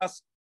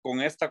problemas con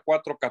esta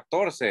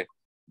 414,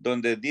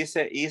 donde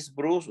dice, is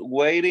Bruce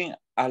wearing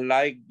a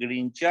light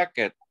green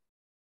jacket?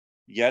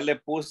 Ya le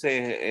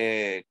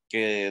puse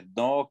que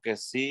no, que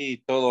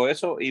sí, todo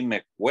eso, y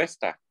me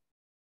cuesta.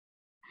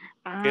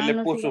 ¿Qué le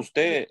no puso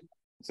usted,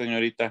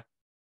 señorita?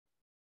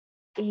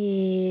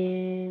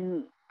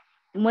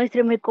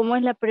 Muéstreme cómo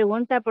es la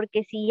pregunta,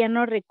 porque sí, ya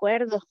no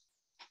recuerdo.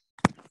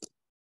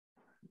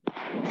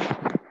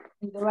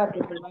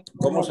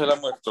 ¿Cómo se la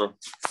muestro?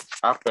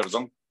 Ah,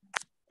 perdón.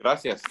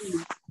 Gracias.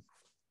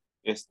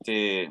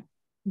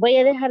 Voy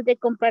a dejar de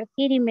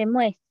compartir y me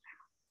muestra.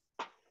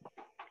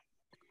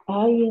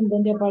 Ay, ¿en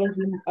dónde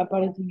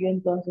aparecí yo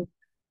entonces?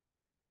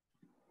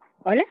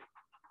 ¿Hola?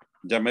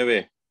 ¿Ya me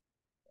ve?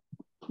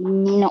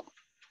 No.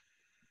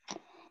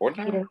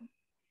 Hola.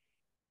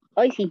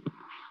 Hoy sí.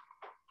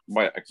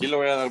 Vaya, aquí le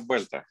voy a dar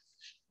vuelta.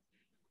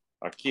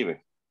 Aquí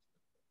ve.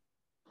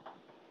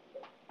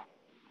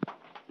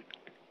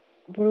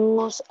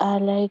 Bruce, I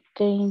like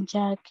green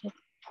jacket.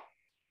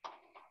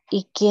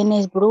 ¿Y quién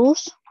es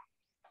Bruce?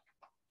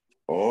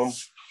 Oh.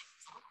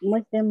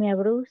 Muéstrame a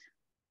Bruce.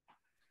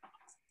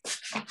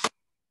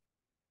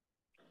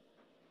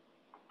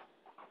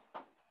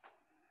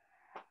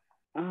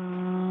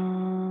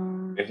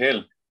 Es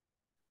él.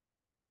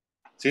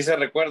 ¿Sí se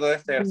recuerda de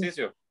este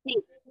ejercicio?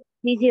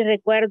 Sí,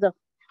 recuerdo.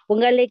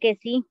 Póngale que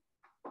sí.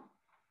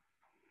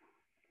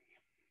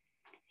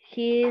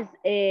 She's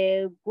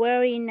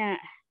wearing a,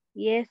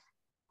 yes,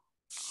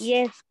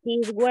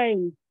 she's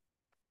wearing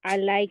a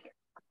light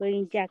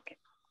green jacket.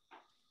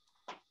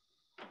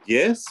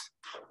 Yes.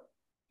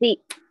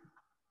 Sí.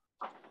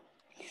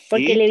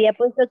 Porque ¿Y? le había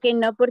puesto que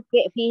no,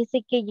 porque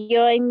fíjese que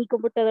yo en mi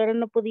computadora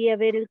no podía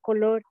ver el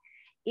color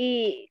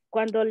y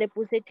cuando le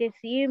puse que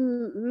sí,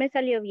 me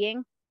salió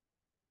bien.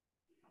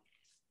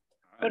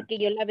 Porque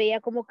yo la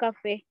veía como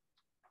café.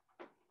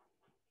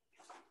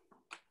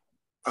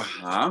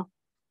 Ajá.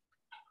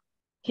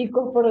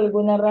 Chicos, por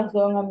alguna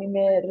razón a mí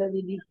me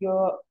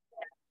redirigió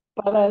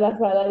para la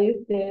sala de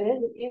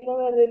ustedes y no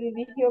me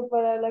redirigió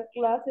para la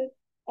clase,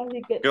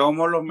 así que... Que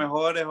somos los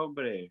mejores,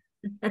 hombre.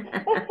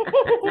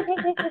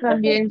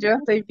 También yo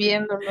estoy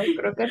viéndolo,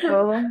 creo que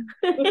todo.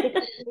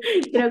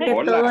 Creo que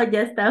Hola. todo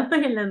ya estaba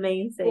en la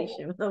main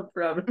session, no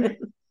problem.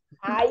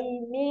 Ay,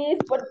 Miss,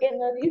 ¿por qué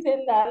no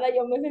dicen nada?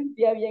 Yo me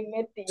sentía bien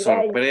metida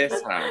ahí.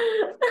 Sorpresa.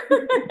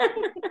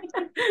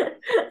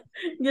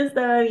 Yo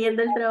estaba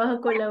viendo el trabajo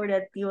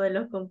colaborativo de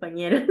los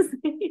compañeros.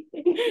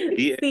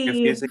 Y es que Sí,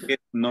 fíjese que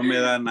no me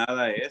da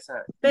nada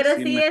esa. Y pero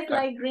sí sí me es da.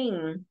 light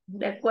green.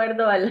 De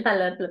acuerdo a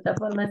la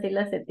plataforma, sí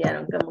la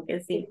setearon, como que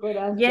Qué sí. Yes,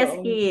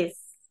 corazón. he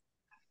is.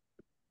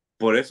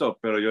 Por eso,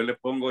 pero yo le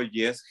pongo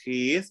yes,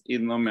 he is y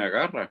no me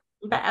agarra.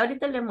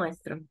 Ahorita le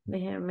muestro.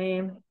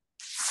 Déjame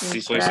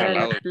Sí, soy entrar a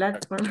la salado.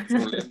 plataforma.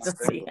 Problemas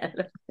tengo.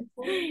 Sígalo.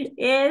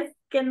 ¿Es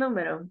qué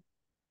número?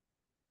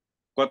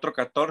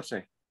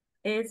 414.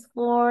 It's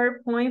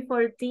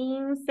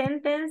 4.14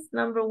 sentence.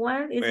 Number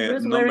one is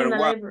Bruce Number wearing a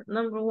one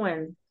number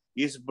one.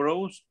 is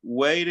Bruce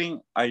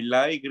wearing a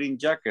light green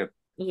jacket.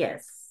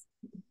 Yes.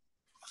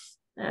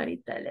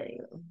 Ahorita le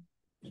digo.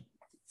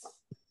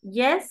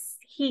 Yes,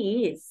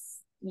 he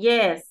is.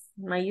 Yes,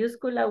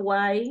 mayúscula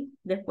Y,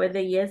 después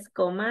de yes,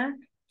 coma,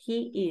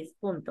 he is,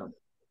 punto.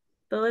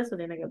 Todo eso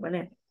tiene que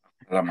poner.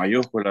 La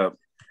mayúscula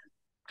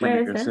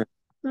tiene Puede que ser.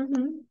 ser.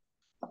 Ujú.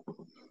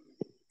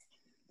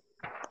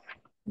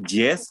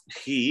 Yes,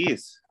 he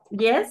is.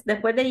 Yes,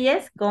 después de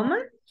yes, coma,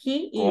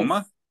 he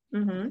Coma.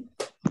 is. Ujú.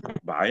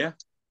 Vaya.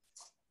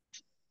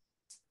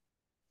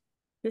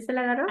 ¿Sí se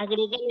la agarró?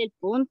 Agrégale el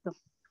punto.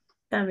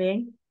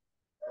 También.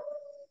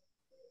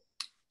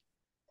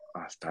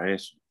 Hasta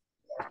eso.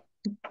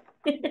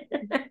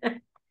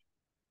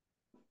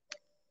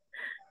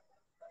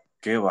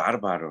 Qué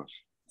bárbaros.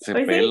 Se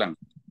 ¿Hoy sí? pelan.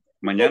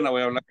 Mañana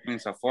voy a hablar con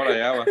Insafora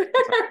ya.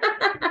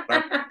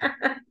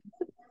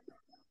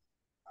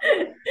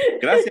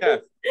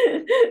 Gracias.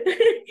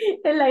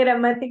 Es la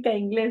gramática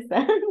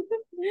inglesa.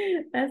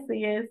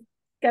 Así es.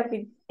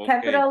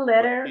 Capital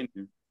letter,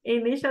 Continue.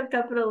 initial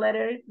capital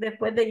letter,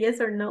 después de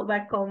yes or no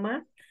va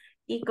coma.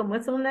 Y como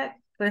es una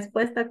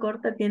respuesta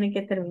corta, tiene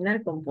que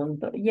terminar con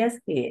punto. Yes,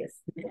 he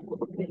is.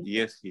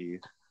 Yes, he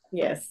is.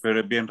 Yes. Pero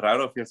es bien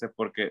raro, fíjese,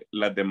 porque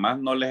las demás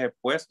no les he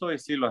puesto y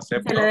sí lo Se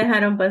acepto. la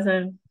dejaron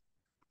pasar.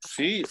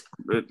 Sí,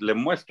 le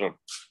muestro.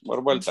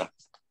 Por vuelta.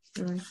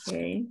 Ok.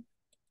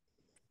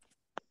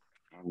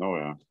 No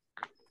veo.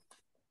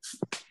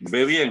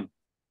 Ve bien.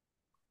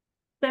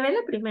 Se ve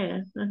la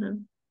primera. Ajá.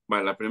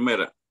 Va, la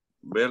primera.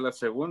 Ve la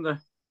segunda.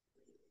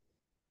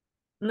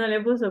 No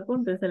le puso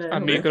punto, se la A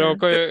dejó mí creo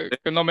pasar.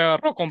 que no me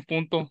agarró con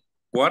punto.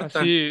 Cuarta.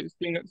 Así,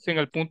 sin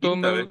el punto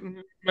Quinta vez.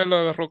 me lo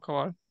agarró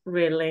cabal.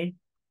 Really.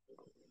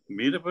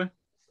 Mire, pues.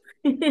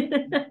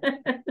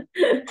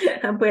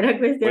 Fuera Por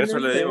cuestión de eso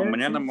le digo, ustedes.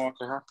 mañana me voy a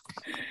quejar.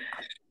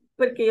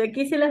 Porque yo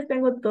aquí sí las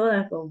tengo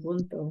todas con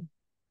punto.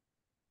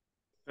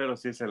 Pero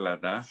sí se la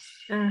da.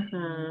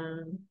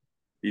 Ajá.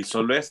 Y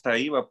solo esta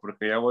iba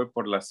porque ya voy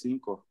por las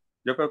 5.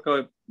 Yo creo que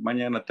hoy,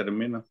 mañana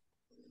termino.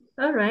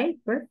 All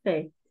right,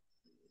 perfect.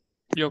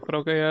 Yo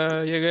creo que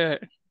ya llegué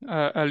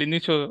al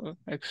inicio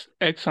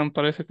exam,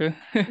 parece que.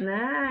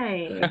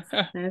 Nice.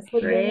 That's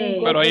Pues denme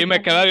great. Pero ahí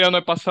me queda, ya no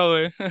he pasado,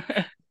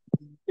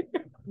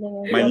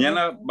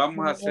 Mañana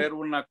vamos a hacer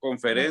una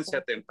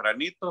conferencia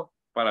tempranito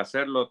para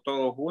hacerlo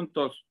todos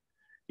juntos.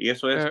 Y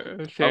eso es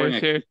trabajo en Sí,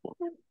 sí, equipo.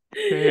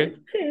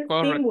 sí.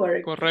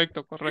 Teamwork.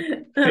 Correcto. All Sí.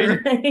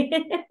 right.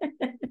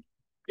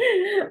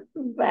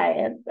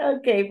 Vaya.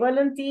 Okay,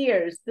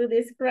 volunteers to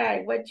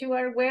describe what you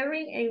are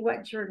wearing and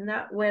what you're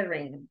not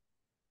wearing.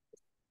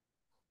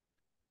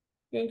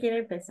 ¿Quién quiere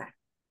empezar?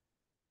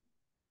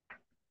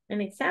 An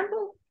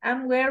example,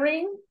 I'm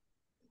wearing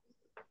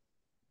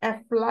a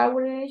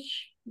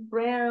flowerish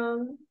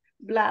brown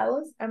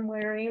blouse. I'm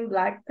wearing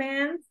black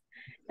pants.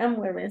 I'm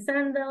wearing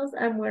sandals.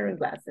 I'm wearing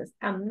glasses.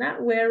 I'm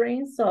not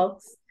wearing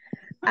socks.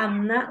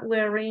 I'm not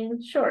wearing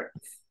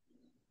shorts.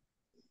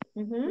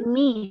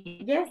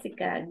 Me.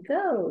 Jessica,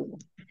 go.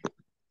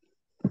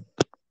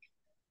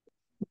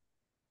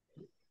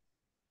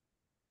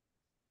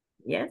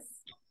 Yes.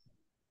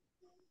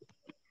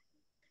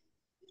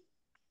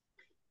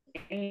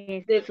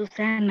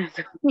 Susana.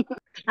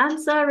 I'm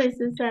sorry,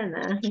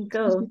 Susana.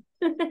 Go.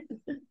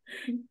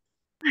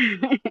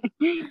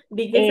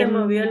 Vi que se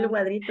movió el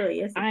cuadrito de I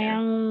Jessica.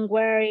 am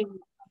wearing.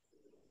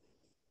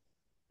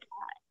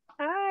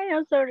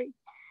 I'm sorry.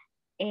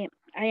 I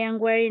am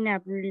wearing a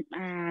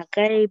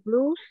gray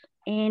blouse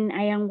and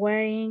I am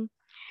wearing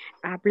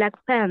a black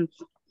pants.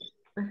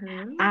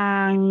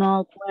 I'm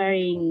not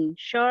wearing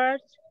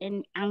shorts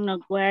and I'm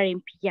not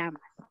wearing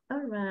pajamas.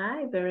 All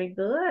right, very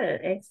good.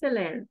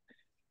 Excellent.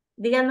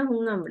 Díganos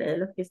un nombre de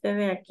los que usted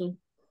ve aquí.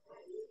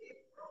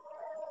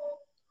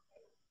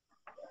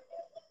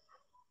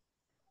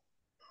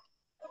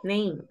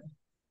 Name.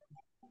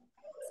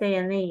 Say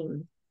a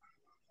name.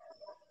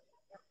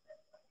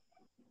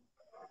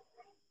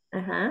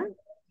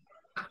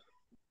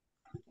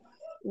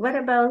 What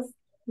about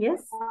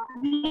Yes.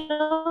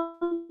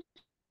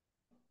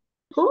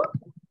 Who?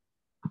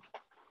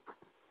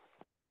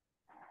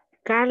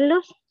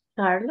 Carlos.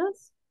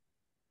 Carlos.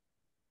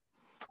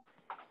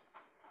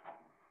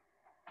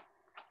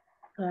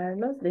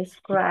 Carlos,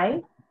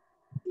 describe.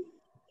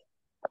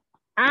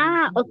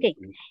 Okay.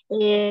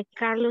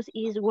 Carlos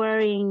is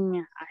wearing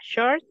a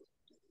short.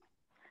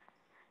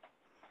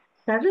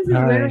 Carlos is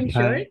wearing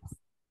shorts.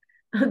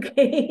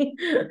 Okay.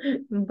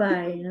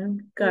 Vaya,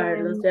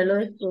 Carlos, ya lo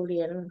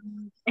descubrieron.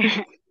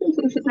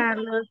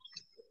 Carlos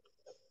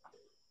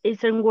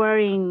isn't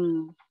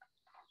wearing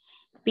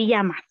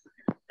pajamas.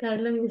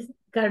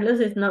 Carlos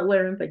is not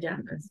wearing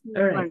pajamas.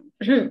 All right.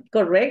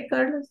 Correct,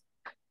 Carlos?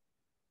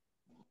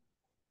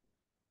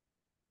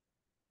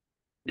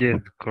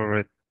 Yes,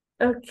 correct.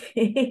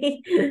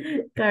 Okay.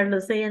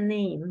 Carlos, say a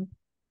name.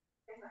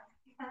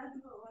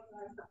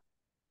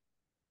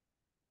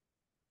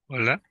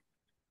 Hola.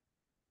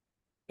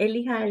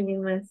 Elija a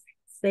alguien más.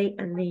 Say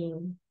a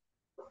name.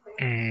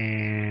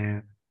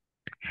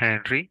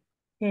 Henry.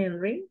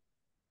 Henry.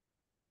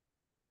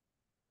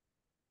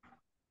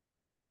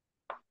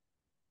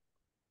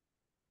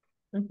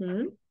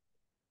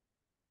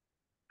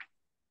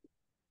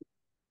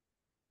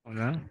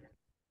 Hola.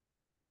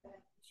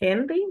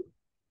 Henry.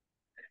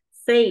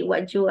 Say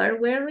what you are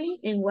wearing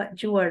and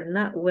what you are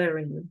not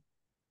wearing.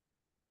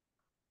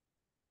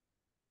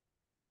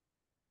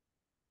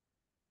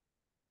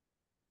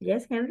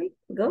 Yes, Henry,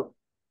 go.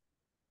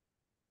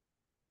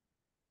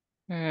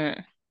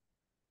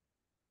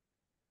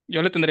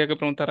 Yo le tendría que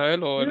preguntar a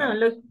él o él a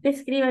No, mí.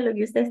 describa lo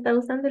que usted está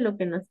usando y lo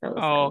que no está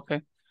usando. Oh,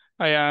 okay.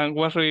 I am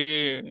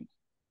wearing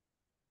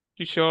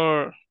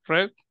t-shirt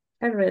red.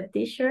 A red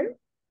t-shirt.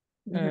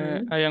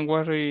 I am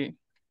wearing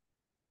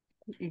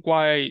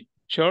white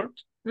shirt.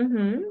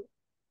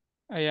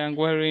 I am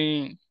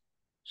wearing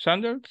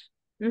sandals.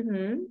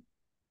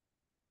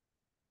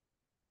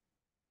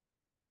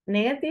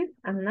 Negative,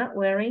 I'm not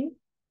wearing.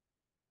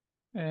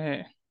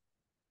 I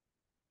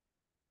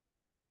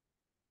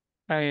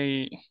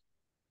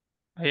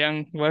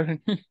am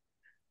wearing.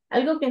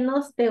 Algo que no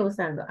esté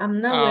usando.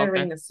 I'm not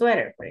wearing Okay. a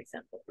sweater, for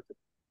example.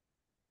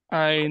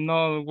 I'm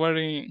not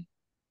wearing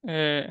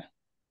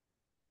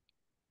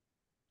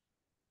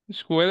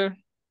sweater.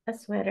 A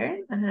sweater,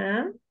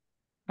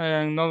 I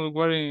am not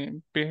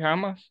wearing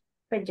pajamas.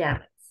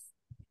 Pajamas.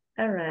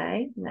 All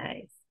right,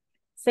 nice.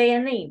 Say a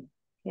name,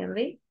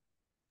 Henry.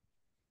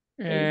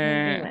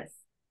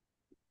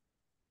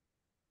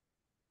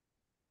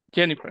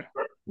 Jennifer.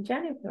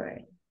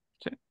 Jennifer.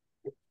 Sí.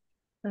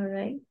 All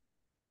right.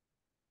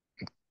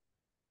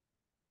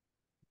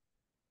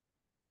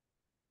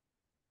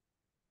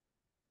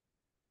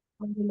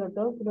 Los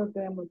dos, creo que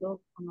vemos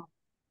dos, ¿o no?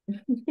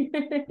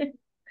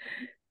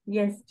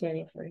 Yes,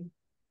 Jennifer.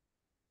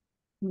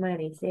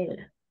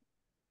 Marisela.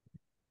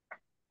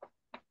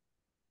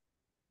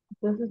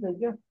 Entonces soy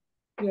yo.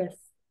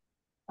 Yes.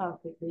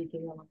 Ok, creí que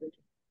íbamos yo.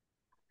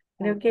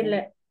 Creo que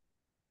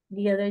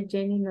the other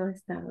Jenny no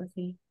estaba,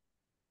 sí.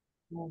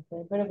 No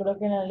sé, pero creo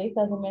que en la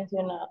lista se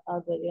menciona a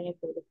otra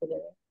Jennifer después de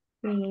ver.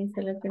 Sí,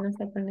 solo que no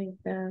está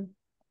conectada.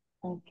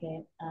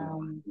 Okay,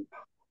 I'm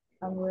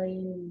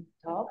wearing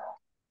top.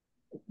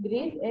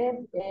 Gris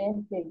es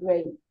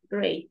gray.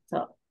 Gray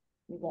top.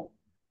 Okay.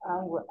 I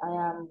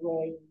am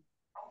wearing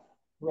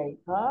gray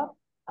top.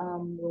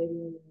 I'm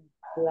wearing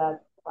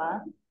black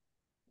pants.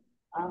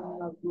 I'm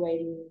not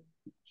wearing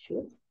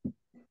shoes.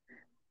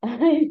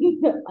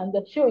 And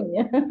the shoe,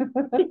 yeah.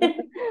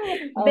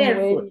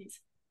 Barefoot.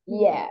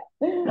 Yeah.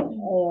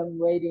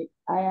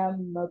 I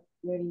am not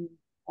wearing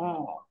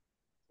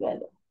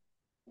sweater.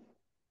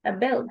 A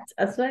belt,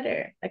 a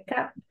sweater, a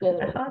cap,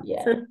 Sweater, a hat.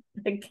 yeah.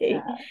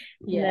 Okay,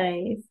 Yeah.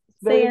 nice.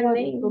 Very Say a hot,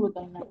 name.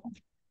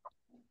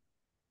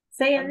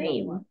 Say a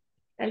name.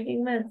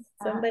 Alguien más,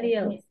 somebody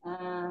else.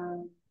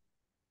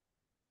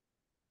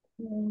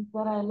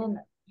 Para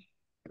Elena.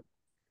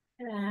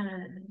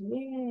 Yeah.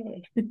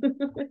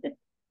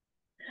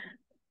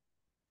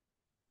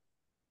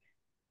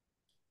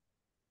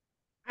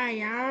 I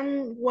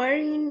am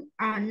wearing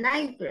a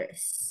night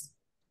dress.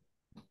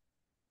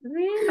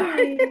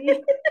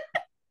 Really?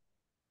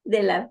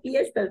 De la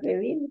fiesta se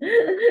vino.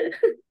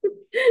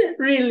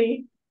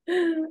 Really?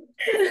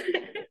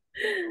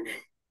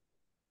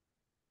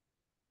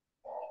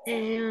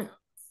 I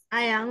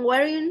am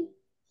wearing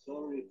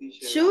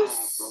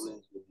shoes.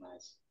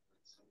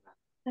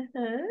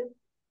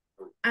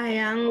 I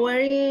am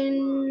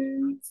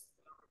wearing.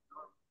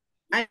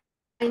 I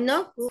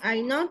not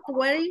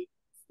wearing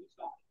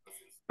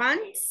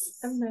pants.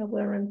 I'm not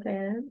wearing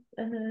pants.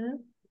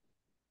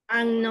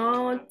 I'm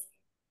not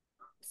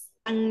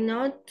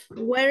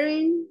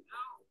wearing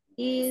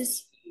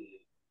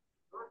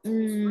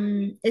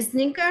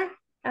sneaker.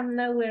 I'm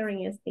not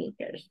wearing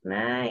sneakers.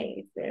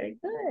 Nice, very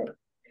good.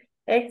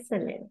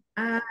 Excellent.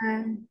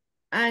 I'm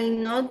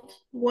not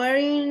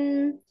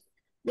wearing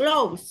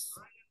gloves.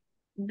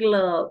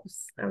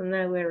 Gloves. I'm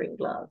not wearing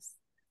gloves.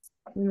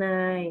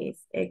 Nice,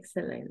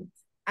 excellent.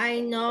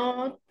 I'm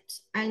not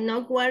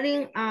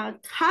wearing a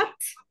hat.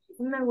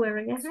 I'm not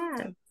wearing a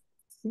hat.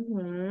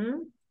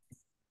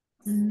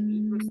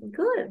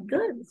 Good,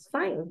 good, it's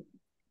fine.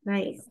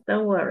 Nice,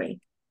 don't worry.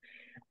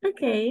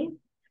 Okay,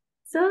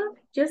 so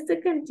just to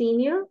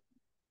continue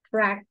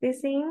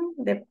practicing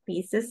the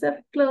pieces of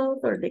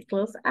clothes or the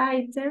clothes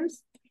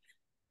items,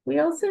 we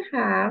also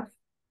have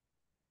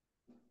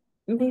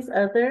these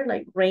other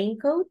like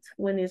raincoat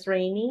when it's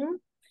raining,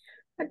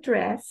 a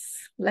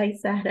dress, like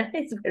Sarah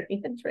is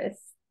wearing a dress.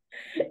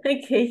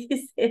 Okay,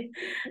 you said,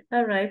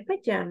 all right,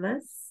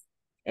 pajamas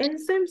and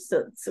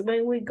swimsuits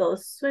when we go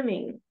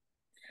swimming.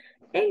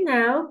 And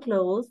now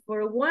clothes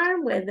for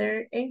warm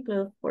weather and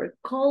clothes for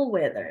cold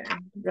weather,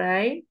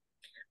 right?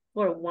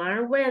 For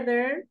warm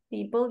weather,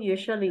 people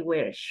usually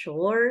wear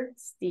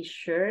shorts,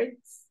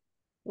 t-shirts.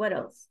 What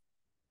else?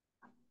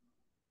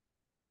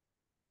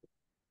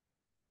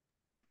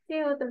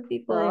 ¿Qué otro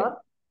tipo de?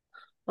 Top,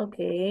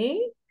 Okay.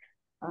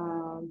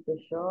 the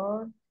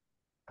short,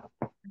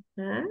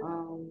 Huh?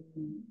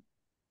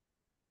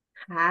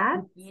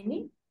 Hat,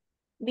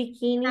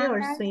 bikini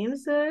or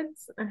Sandals.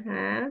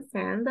 swimsuits,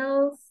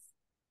 sandals,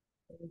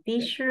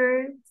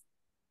 t-shirts,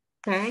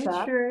 pant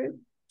Sock. shirt.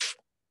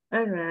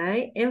 All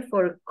right. And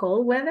for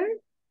cold weather?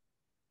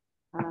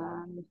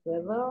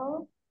 Sweater,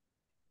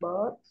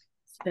 boots,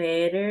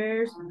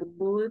 Sweaters,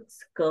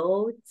 boots,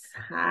 coats,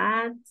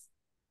 hats,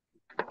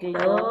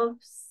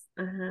 gloves,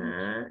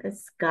 a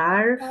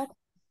scarf,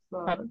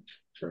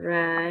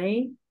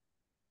 right?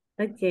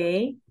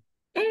 Okay.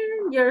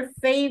 And your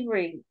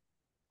favorite.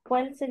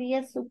 ¿Cuál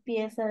sería su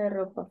pieza de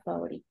ropa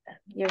favorita?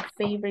 Your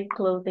favorite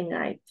clothing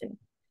item.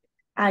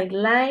 I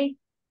like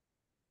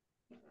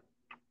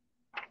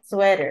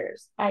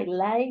sweaters. I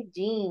like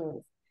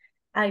jeans.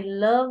 I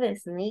love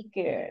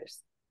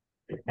sneakers.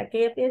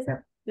 Aquella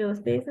pieza que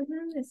ustedes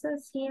dicen, esa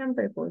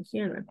siempre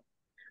funciona.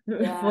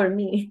 Yeah. For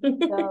me.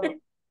 So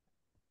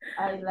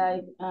I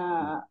like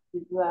the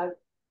black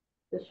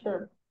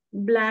t-shirt.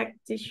 Black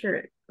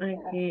t-shirt.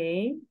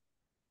 Okay.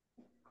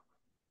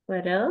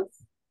 What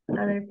else?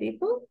 Other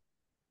people?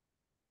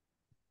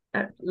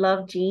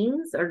 Love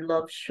jeans or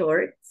love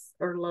shorts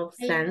or love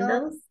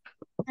sandals?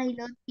 I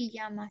love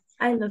pajamas.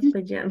 I love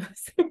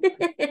pajamas.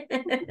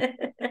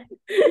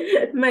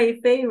 My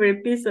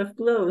favorite piece of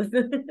clothes.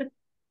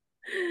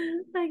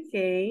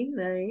 Okay,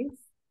 nice.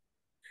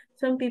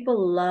 Some people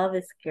love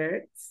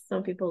skirts.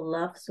 Some people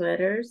love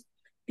sweaters.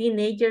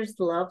 Teenagers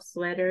love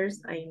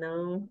sweaters, I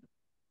know.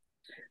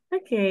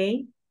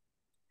 Okay.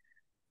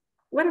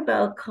 What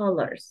about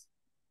colors?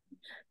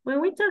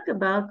 When we talk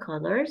about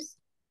colors,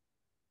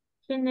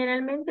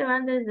 generalmente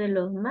van desde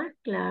los más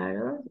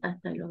claros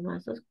hasta los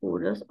más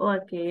oscuros o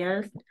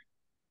aquellas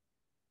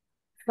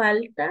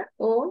falta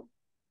o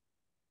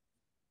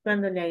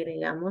cuando le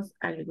agregamos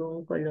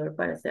algún color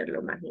para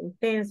hacerlo más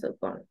intenso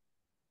con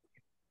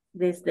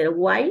desde el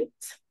white,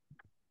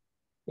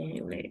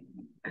 déjenme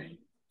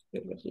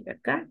elegir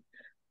acá,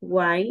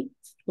 white,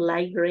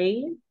 light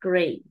gray,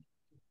 gray,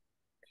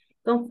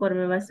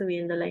 conforme va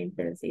subiendo la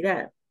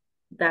intensidad.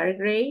 Dark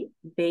gray,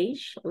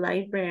 beige,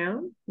 light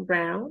brown,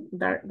 brown,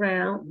 dark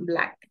brown,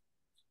 black.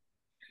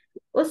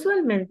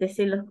 Usualmente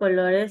si los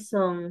colores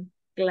son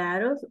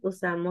claros,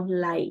 usamos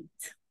light.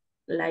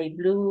 Light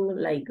blue,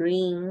 light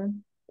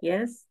green,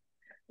 yes,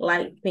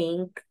 light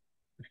pink.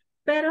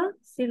 Pero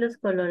si los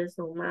colores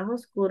son más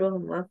oscuros o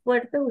más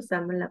fuertes,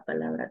 usamos la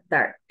palabra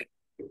dark.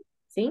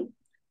 ¿Sí?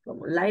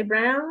 Como light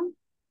brown,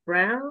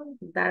 brown,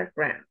 dark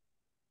brown.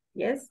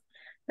 Yes.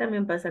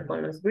 También pasa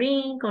con los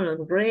green, con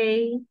los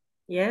gray.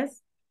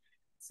 Yes.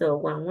 So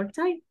one more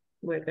time.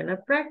 We're going to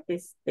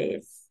practice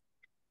this.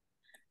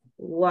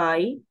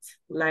 White,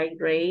 light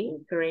gray,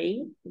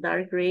 gray,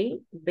 dark gray,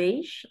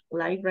 beige,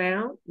 light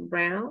brown,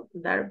 brown,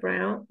 dark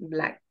brown,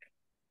 black.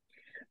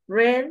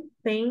 Red,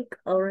 pink,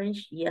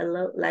 orange,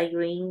 yellow, light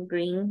green,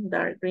 green,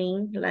 dark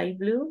green, light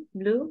blue,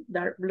 blue,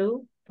 dark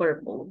blue,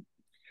 purple.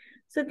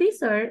 So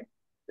these are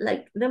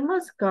like the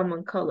most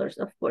common colors.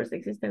 Of course,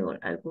 existen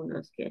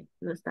algunos que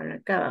no están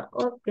acá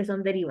o que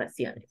son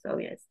derivaciones,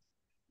 obvias.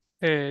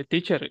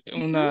 Teacher,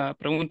 una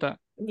pregunta.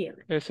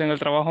 Dígame. En el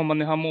trabajo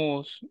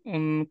manejamos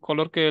un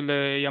color que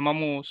le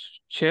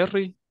llamamos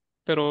cherry,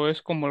 pero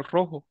es como el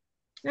rojo.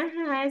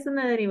 Ajá, es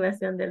una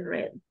derivación del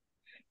red.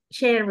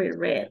 Cherry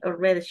red o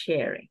red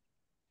cherry.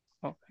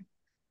 Okay.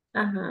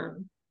 Ajá.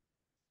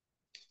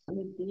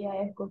 Mi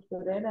tía es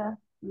costurera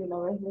y una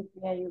vez le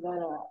fui a ayudar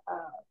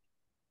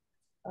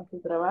a su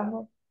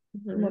trabajo.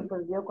 Me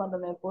perdió cuando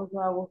me puso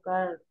a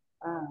buscar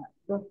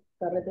dos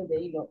carretes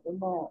de hilo,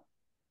 uno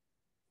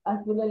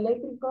azul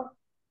eléctrico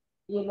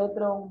y el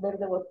otro un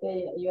verde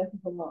botella. Y yo así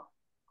como,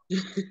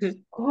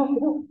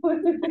 ¿cómo?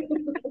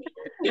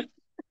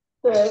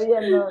 Todavía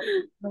no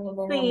tenemos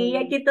muy Sí,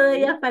 bien aquí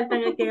todavía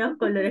faltan aquellos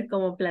colores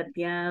como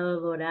plateado,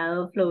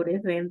 dorado,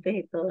 fluorescentes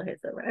y todo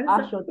eso, ¿verdad?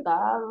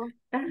 achotado.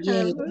 Ajá,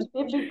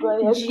 Típico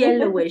de aquí.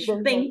 yellowish,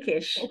 del-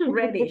 pinkish,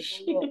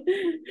 reddish.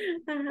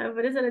 Ajá,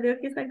 por eso les digo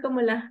que están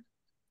como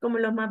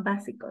los más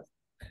básicos.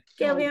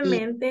 Que Muy bien.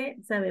 obviamente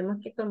sabemos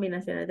que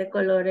combinaciones de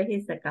colores y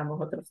sacamos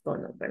otros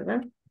tonos,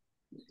 ¿verdad?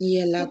 ¿Y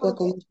el agua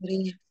cómo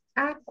sería?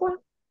 Aqua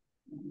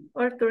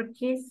or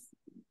turquoise.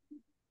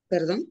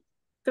 ¿Perdón?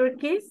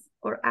 turquoise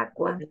or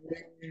aqua.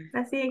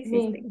 Así Miss,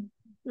 existen.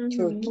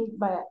 Ujú. Miss,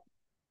 vaya,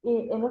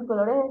 y en los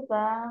colores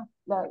están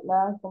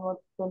las como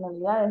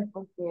tonalidades,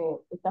 porque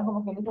están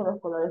como que dicen los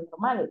colores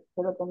normales,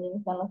 pero también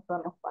están los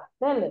tonos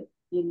pasteles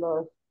y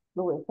los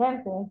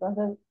fluorescentes.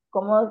 Entonces,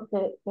 ¿cómo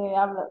se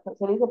habla,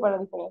 se dice para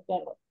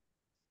diferenciarlos?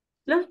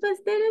 Los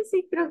pasteles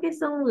sí creo que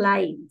son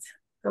light,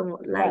 como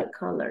light Light.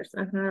 colors.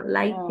 Ajá.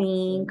 Light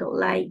pink,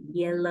 light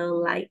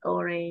yellow, light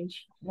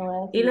orange. No voy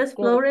a Y decir los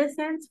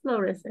que,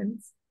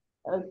 fluorescents.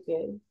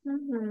 ok,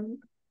 Ujú.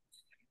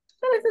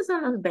 Pero esos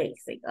son los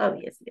basic,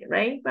 obviously,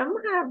 right?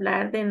 Vamos a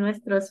hablar de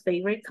nuestros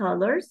favorite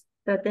colors.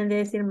 Traten de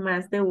decir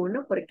más de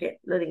uno porque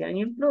lo digan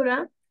en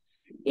plural.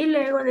 Y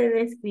luego de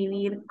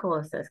describir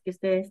cosas que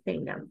ustedes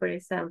tengan. Por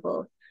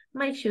ejemplo,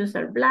 my shoes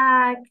are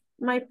black,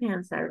 my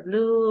pants are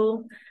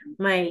blue,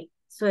 my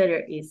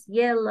sweater is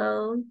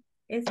yellow.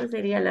 Eso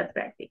sería la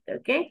práctica,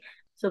 ¿ok?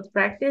 So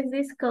practice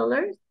these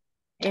colors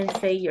and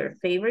say your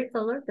favorite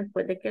color.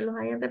 Después de que los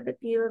hayan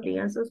repetido,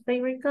 digan sus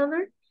favorite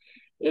colors.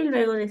 Y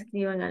luego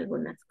describan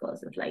algunas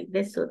cosas, like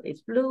the suit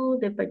is blue,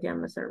 the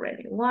pajamas are red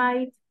and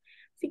white.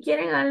 Si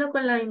quieren, háganlo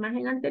con la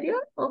imagen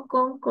anterior o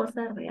con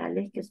cosas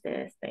reales que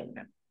ustedes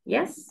tengan.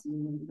 Yes?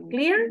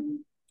 Clear?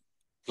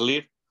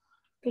 Clear.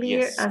 Clear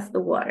Yes. as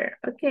the water.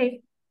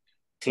 Okay.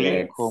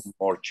 Clear Let's como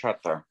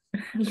horchata.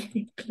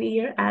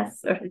 clear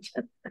as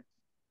horchata.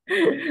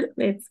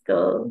 Let's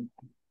go.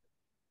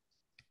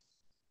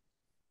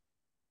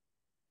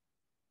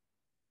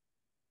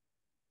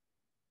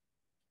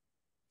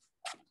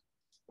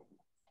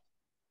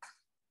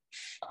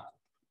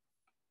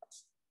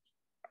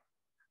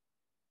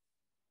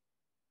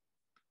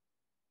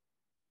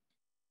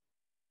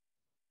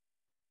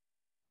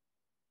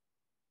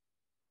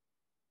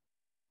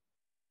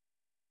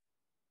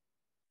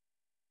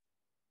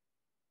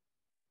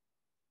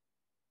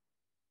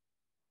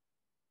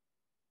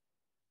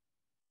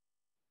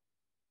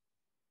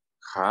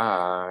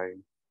 Hi.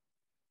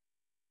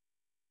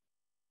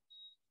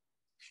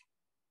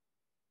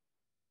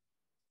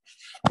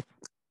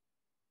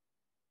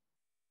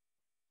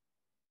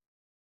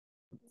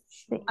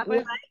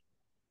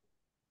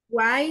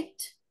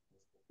 White,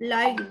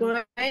 light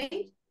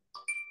gray,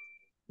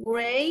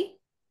 gray,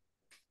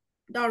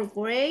 dark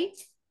gray,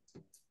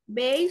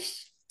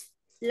 beige,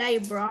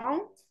 light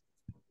brown,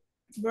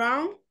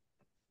 brown,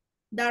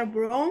 dark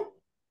brown,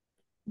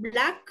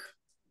 black,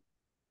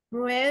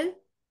 red,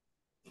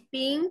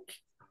 pink,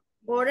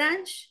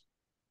 orange,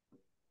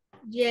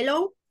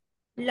 yellow,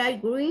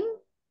 light green,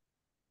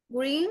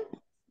 green,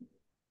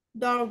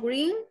 dark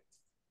green,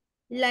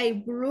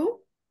 light blue,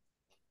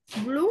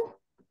 blue,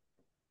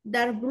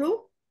 dark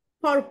blue,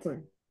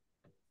 purple.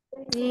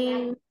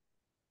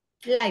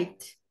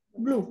 Light,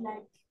 blue,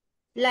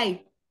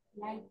 light.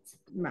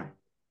 Va.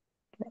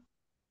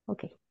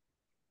 Ok.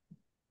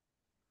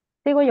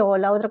 Sigo yo,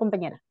 la otra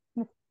compañera.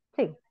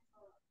 Sí.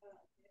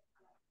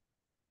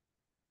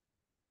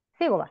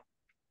 Sigo, va.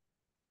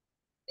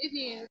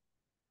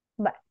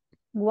 Va.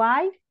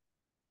 White,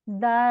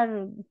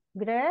 dark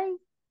gray,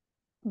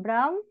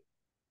 brown,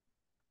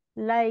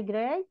 light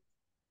gray,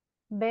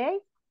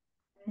 beige,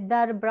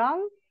 dark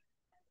brown,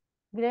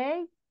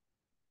 gray,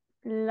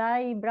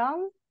 light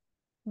brown,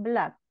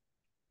 black,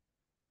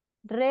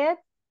 red,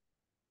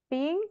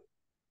 pink,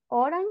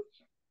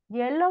 orange,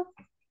 yellow,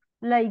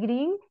 light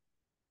green,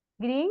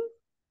 green,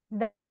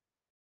 dark.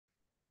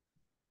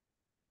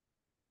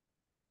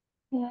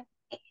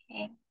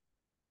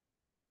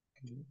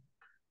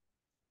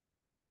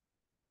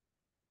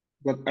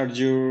 What are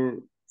your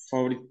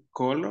favorite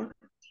color?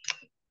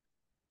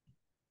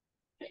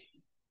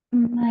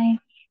 My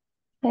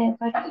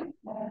favorite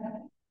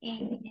color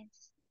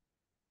is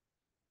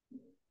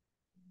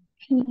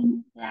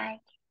pink, like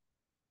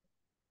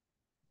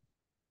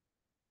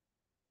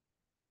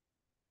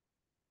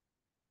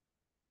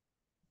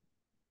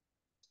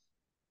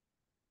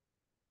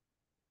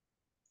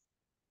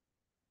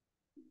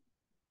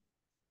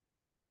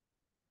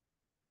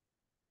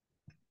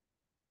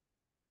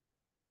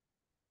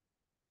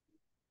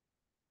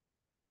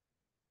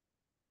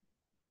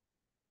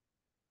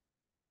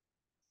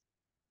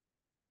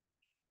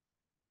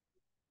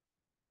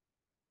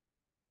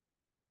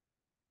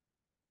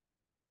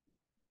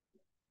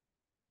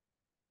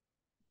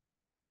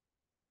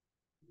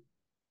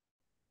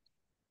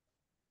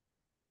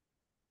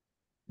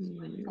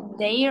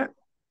they're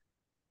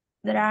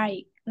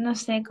dry. No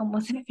sé cómo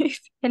se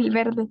dice el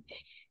verde.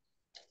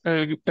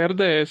 El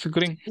verde es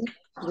green.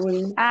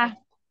 Ah,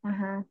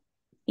 ajá.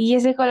 ¿Y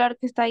ese color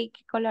que está ahí,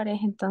 qué color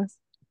es entonces?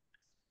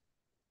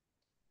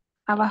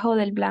 Abajo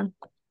del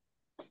blanco.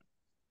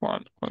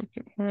 ¿Cuál?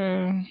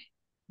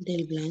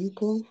 Del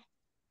blanco.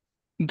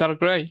 Dark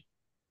gray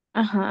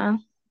Ajá.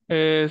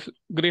 es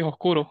gris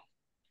oscuro.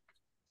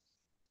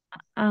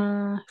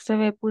 Ah, se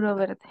ve puro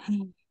verde.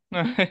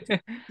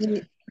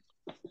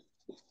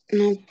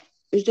 No,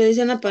 usted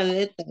dice una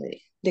paleta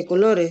de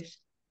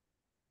colores.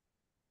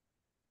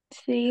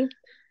 Sí.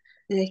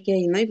 Es que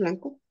ahí no hay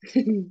blanco.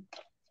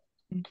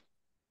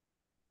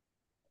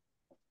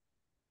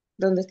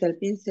 ¿Dónde está el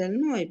pincel?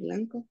 No hay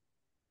blanco.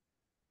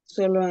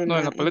 Solo en No,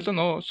 en la... la paleta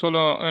no,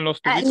 solo en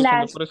los Ah, tubitos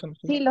donde aparecen los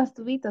sí, los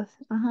tubitos.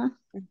 Ajá.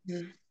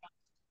 Ujú.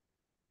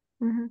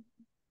 Ujú.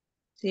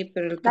 Sí,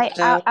 pero el que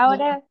está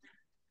abajo.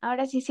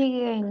 Ahora sí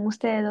siguen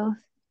ustedes dos.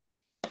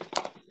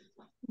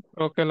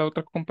 Creo que la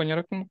otra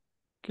compañera como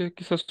que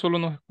quizás solo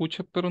nos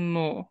escucha, pero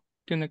no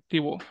tiene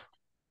activo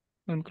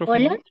el Hola.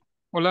 micrófono.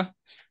 Hola.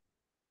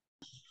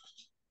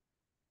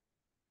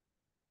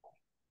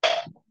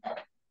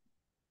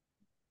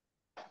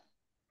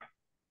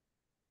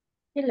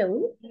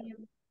 Hello,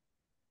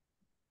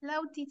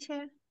 Hello,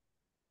 teacher.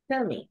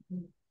 tell me.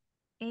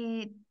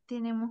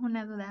 Tenemos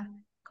una duda.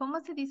 ¿Cómo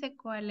se dice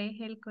cuál es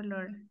el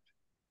color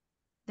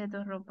de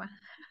tu ropa?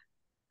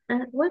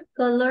 What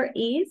color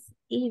is,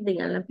 y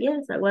digan la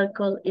pieza, what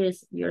color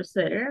is your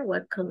sweater?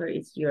 What color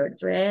is your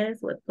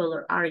dress? What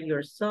color are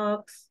your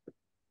socks?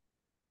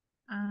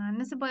 Ah,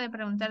 no se puede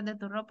preguntar de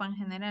tu ropa en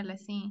general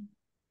así.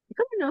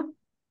 ¿Cómo no?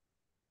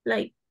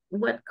 Like,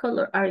 what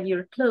color are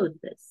your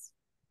clothes?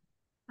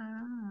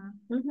 Ah,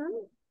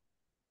 Mhm.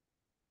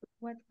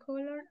 what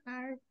color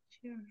are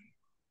your...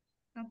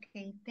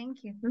 Okay,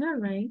 thank you. All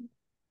right.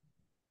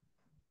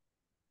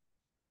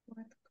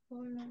 What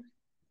color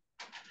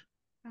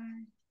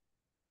are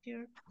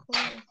your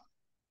clothes?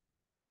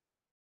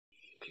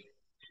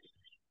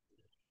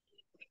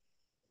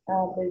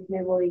 Pues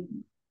le voy,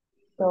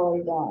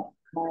 soy la,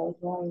 my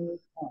one is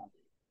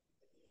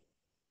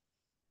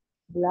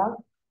black,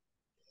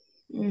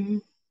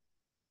 Ujú.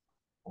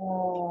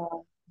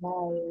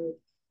 my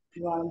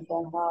one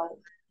the house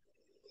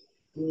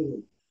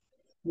is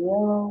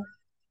yellow,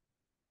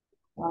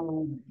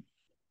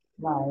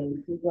 my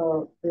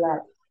figure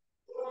black.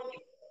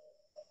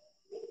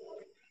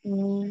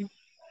 Mm.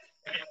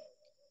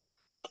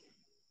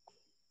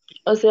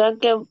 O sea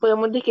que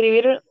podemos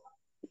describir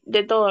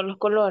de todos los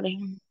colores.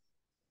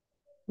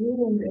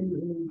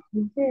 Miren,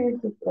 dice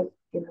eso,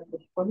 que los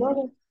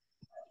colores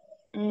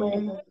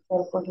pueden Mm,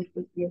 estar por los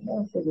que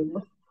tienen,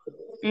 tenemos.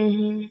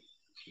 ujú,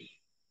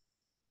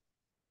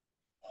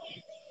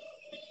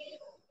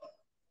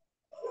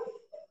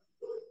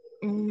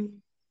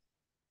 mm,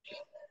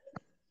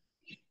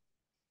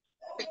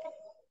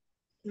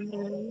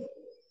 mm.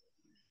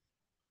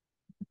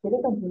 ¿Quiere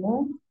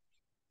continuar?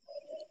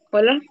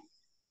 Hola,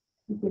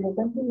 Si quiere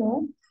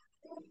continuar,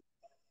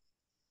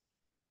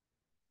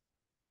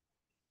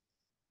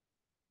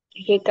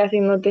 es que casi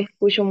no te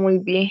escucho muy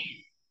bien.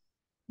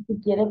 si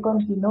quiere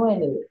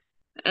continúe.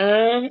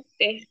 Ah,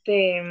 el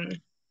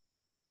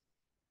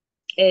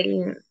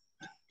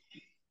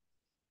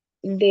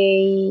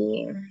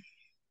de,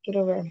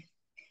 quiero ver,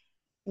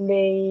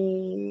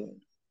 de,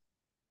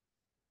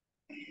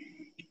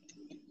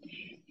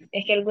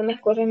 es que algunas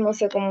cosas no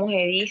sé cómo se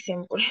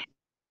dicen, pues.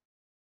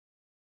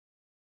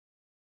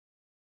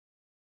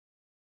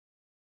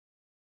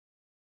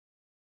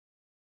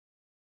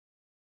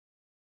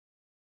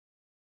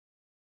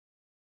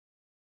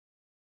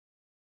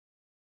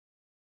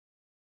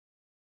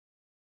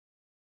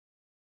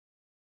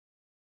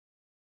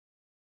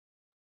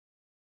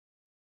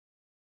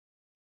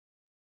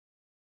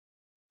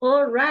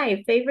 All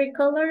right, favorite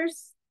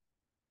colors?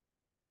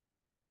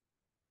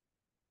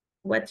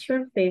 What's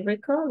your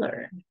favorite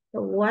color?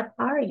 So what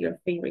are your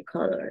favorite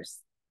colors?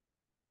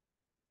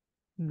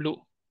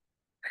 Blue.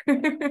 All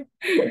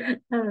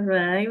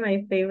right,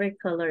 my favorite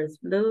color is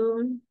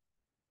blue.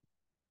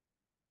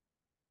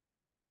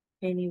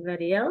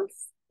 Anybody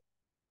else?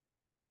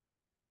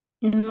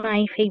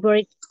 My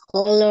favorite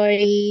color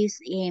is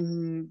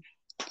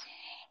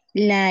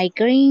light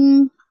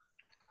green,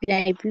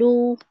 light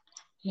blue,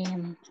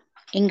 um,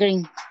 and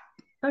green,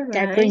 All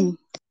dark right, green.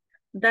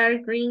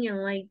 dark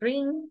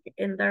green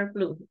and dark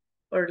blue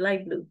or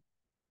light blue.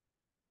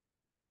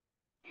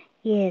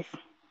 Yes.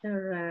 All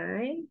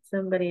right,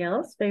 somebody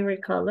else,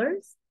 favorite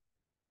colors?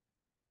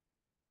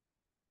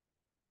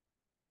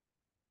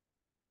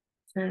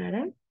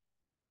 Sarah?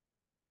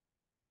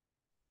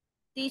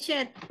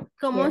 Teacher,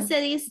 ¿cómo Yes. se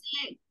dice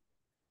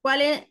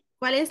cuál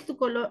es tu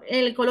color,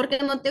 el color que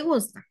no te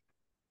gusta?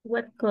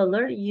 What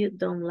color you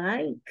don't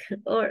like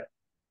or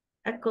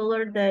a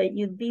color that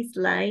you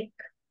dislike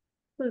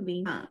could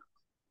be.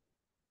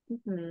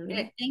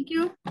 Mhm. Thank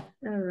you.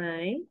 All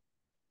right.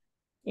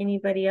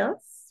 Anybody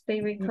else?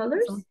 Favorite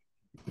colors?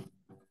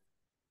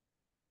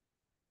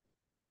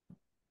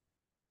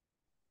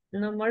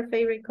 No more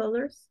favorite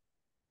colors?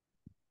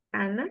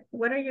 Anna,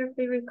 what are your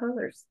favorite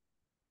colors?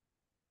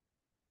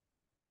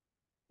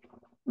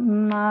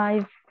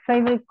 My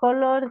favorite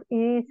color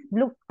is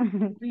blue.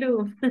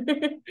 Blue.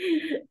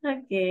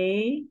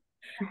 Okay.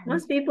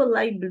 Most people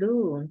like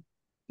blue.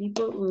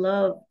 People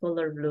love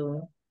color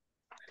blue.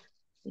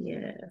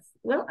 Yes.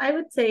 Well, I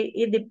would say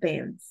it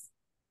depends.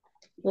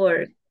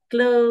 For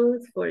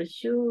clothes, for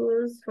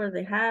shoes, for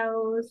the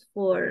house,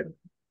 for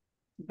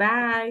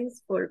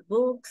bags, for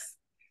books.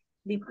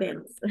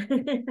 Depends.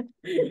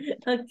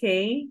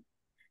 Okay.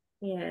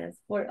 Yes,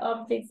 for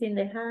objects in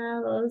the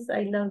house,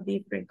 I love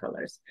different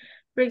colors.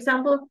 For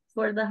example,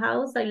 for the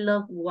house, I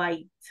love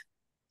white.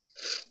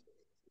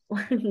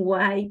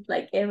 White,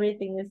 like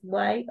everything is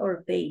white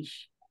or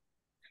beige.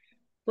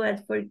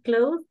 But for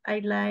clothes, I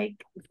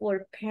like,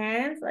 for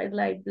pants, I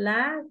like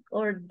black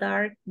or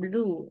dark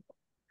blue.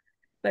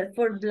 But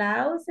for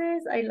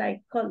blouses, I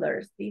like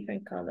colors,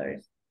 different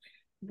colors.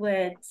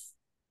 But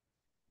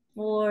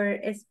for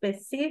a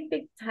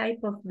specific type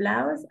of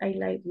blouse, I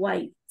like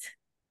white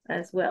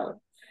as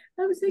well.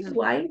 I would say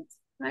white.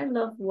 I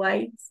love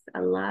white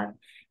a lot.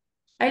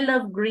 I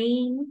love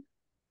green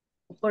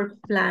or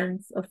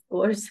plants, of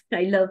course.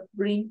 I love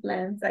green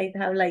plants. I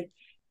have like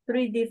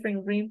 3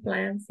 different green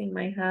plants in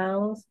my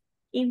house,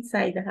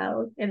 inside the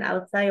house, and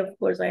outside, of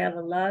course, I have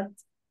a lot.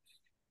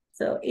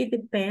 So it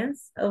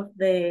depends of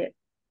the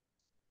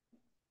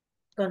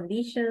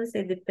conditions,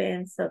 it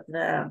depends of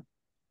the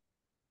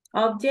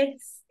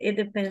objects, it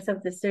depends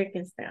of the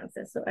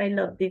circumstances. So I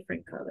love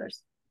different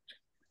colors.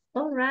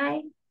 All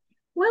right.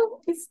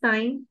 Well, it's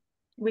time.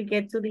 We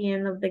get to the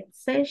end of the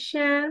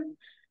session.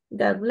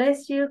 God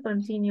bless you.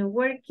 Continue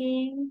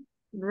working,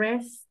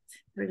 rest,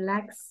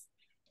 relax,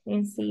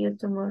 and see you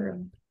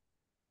tomorrow.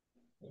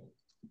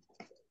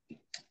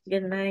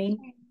 Good night.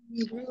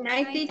 Good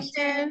night,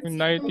 teacher. Good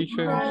night,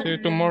 teacher. See you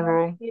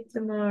tomorrow. See you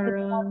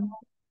tomorrow.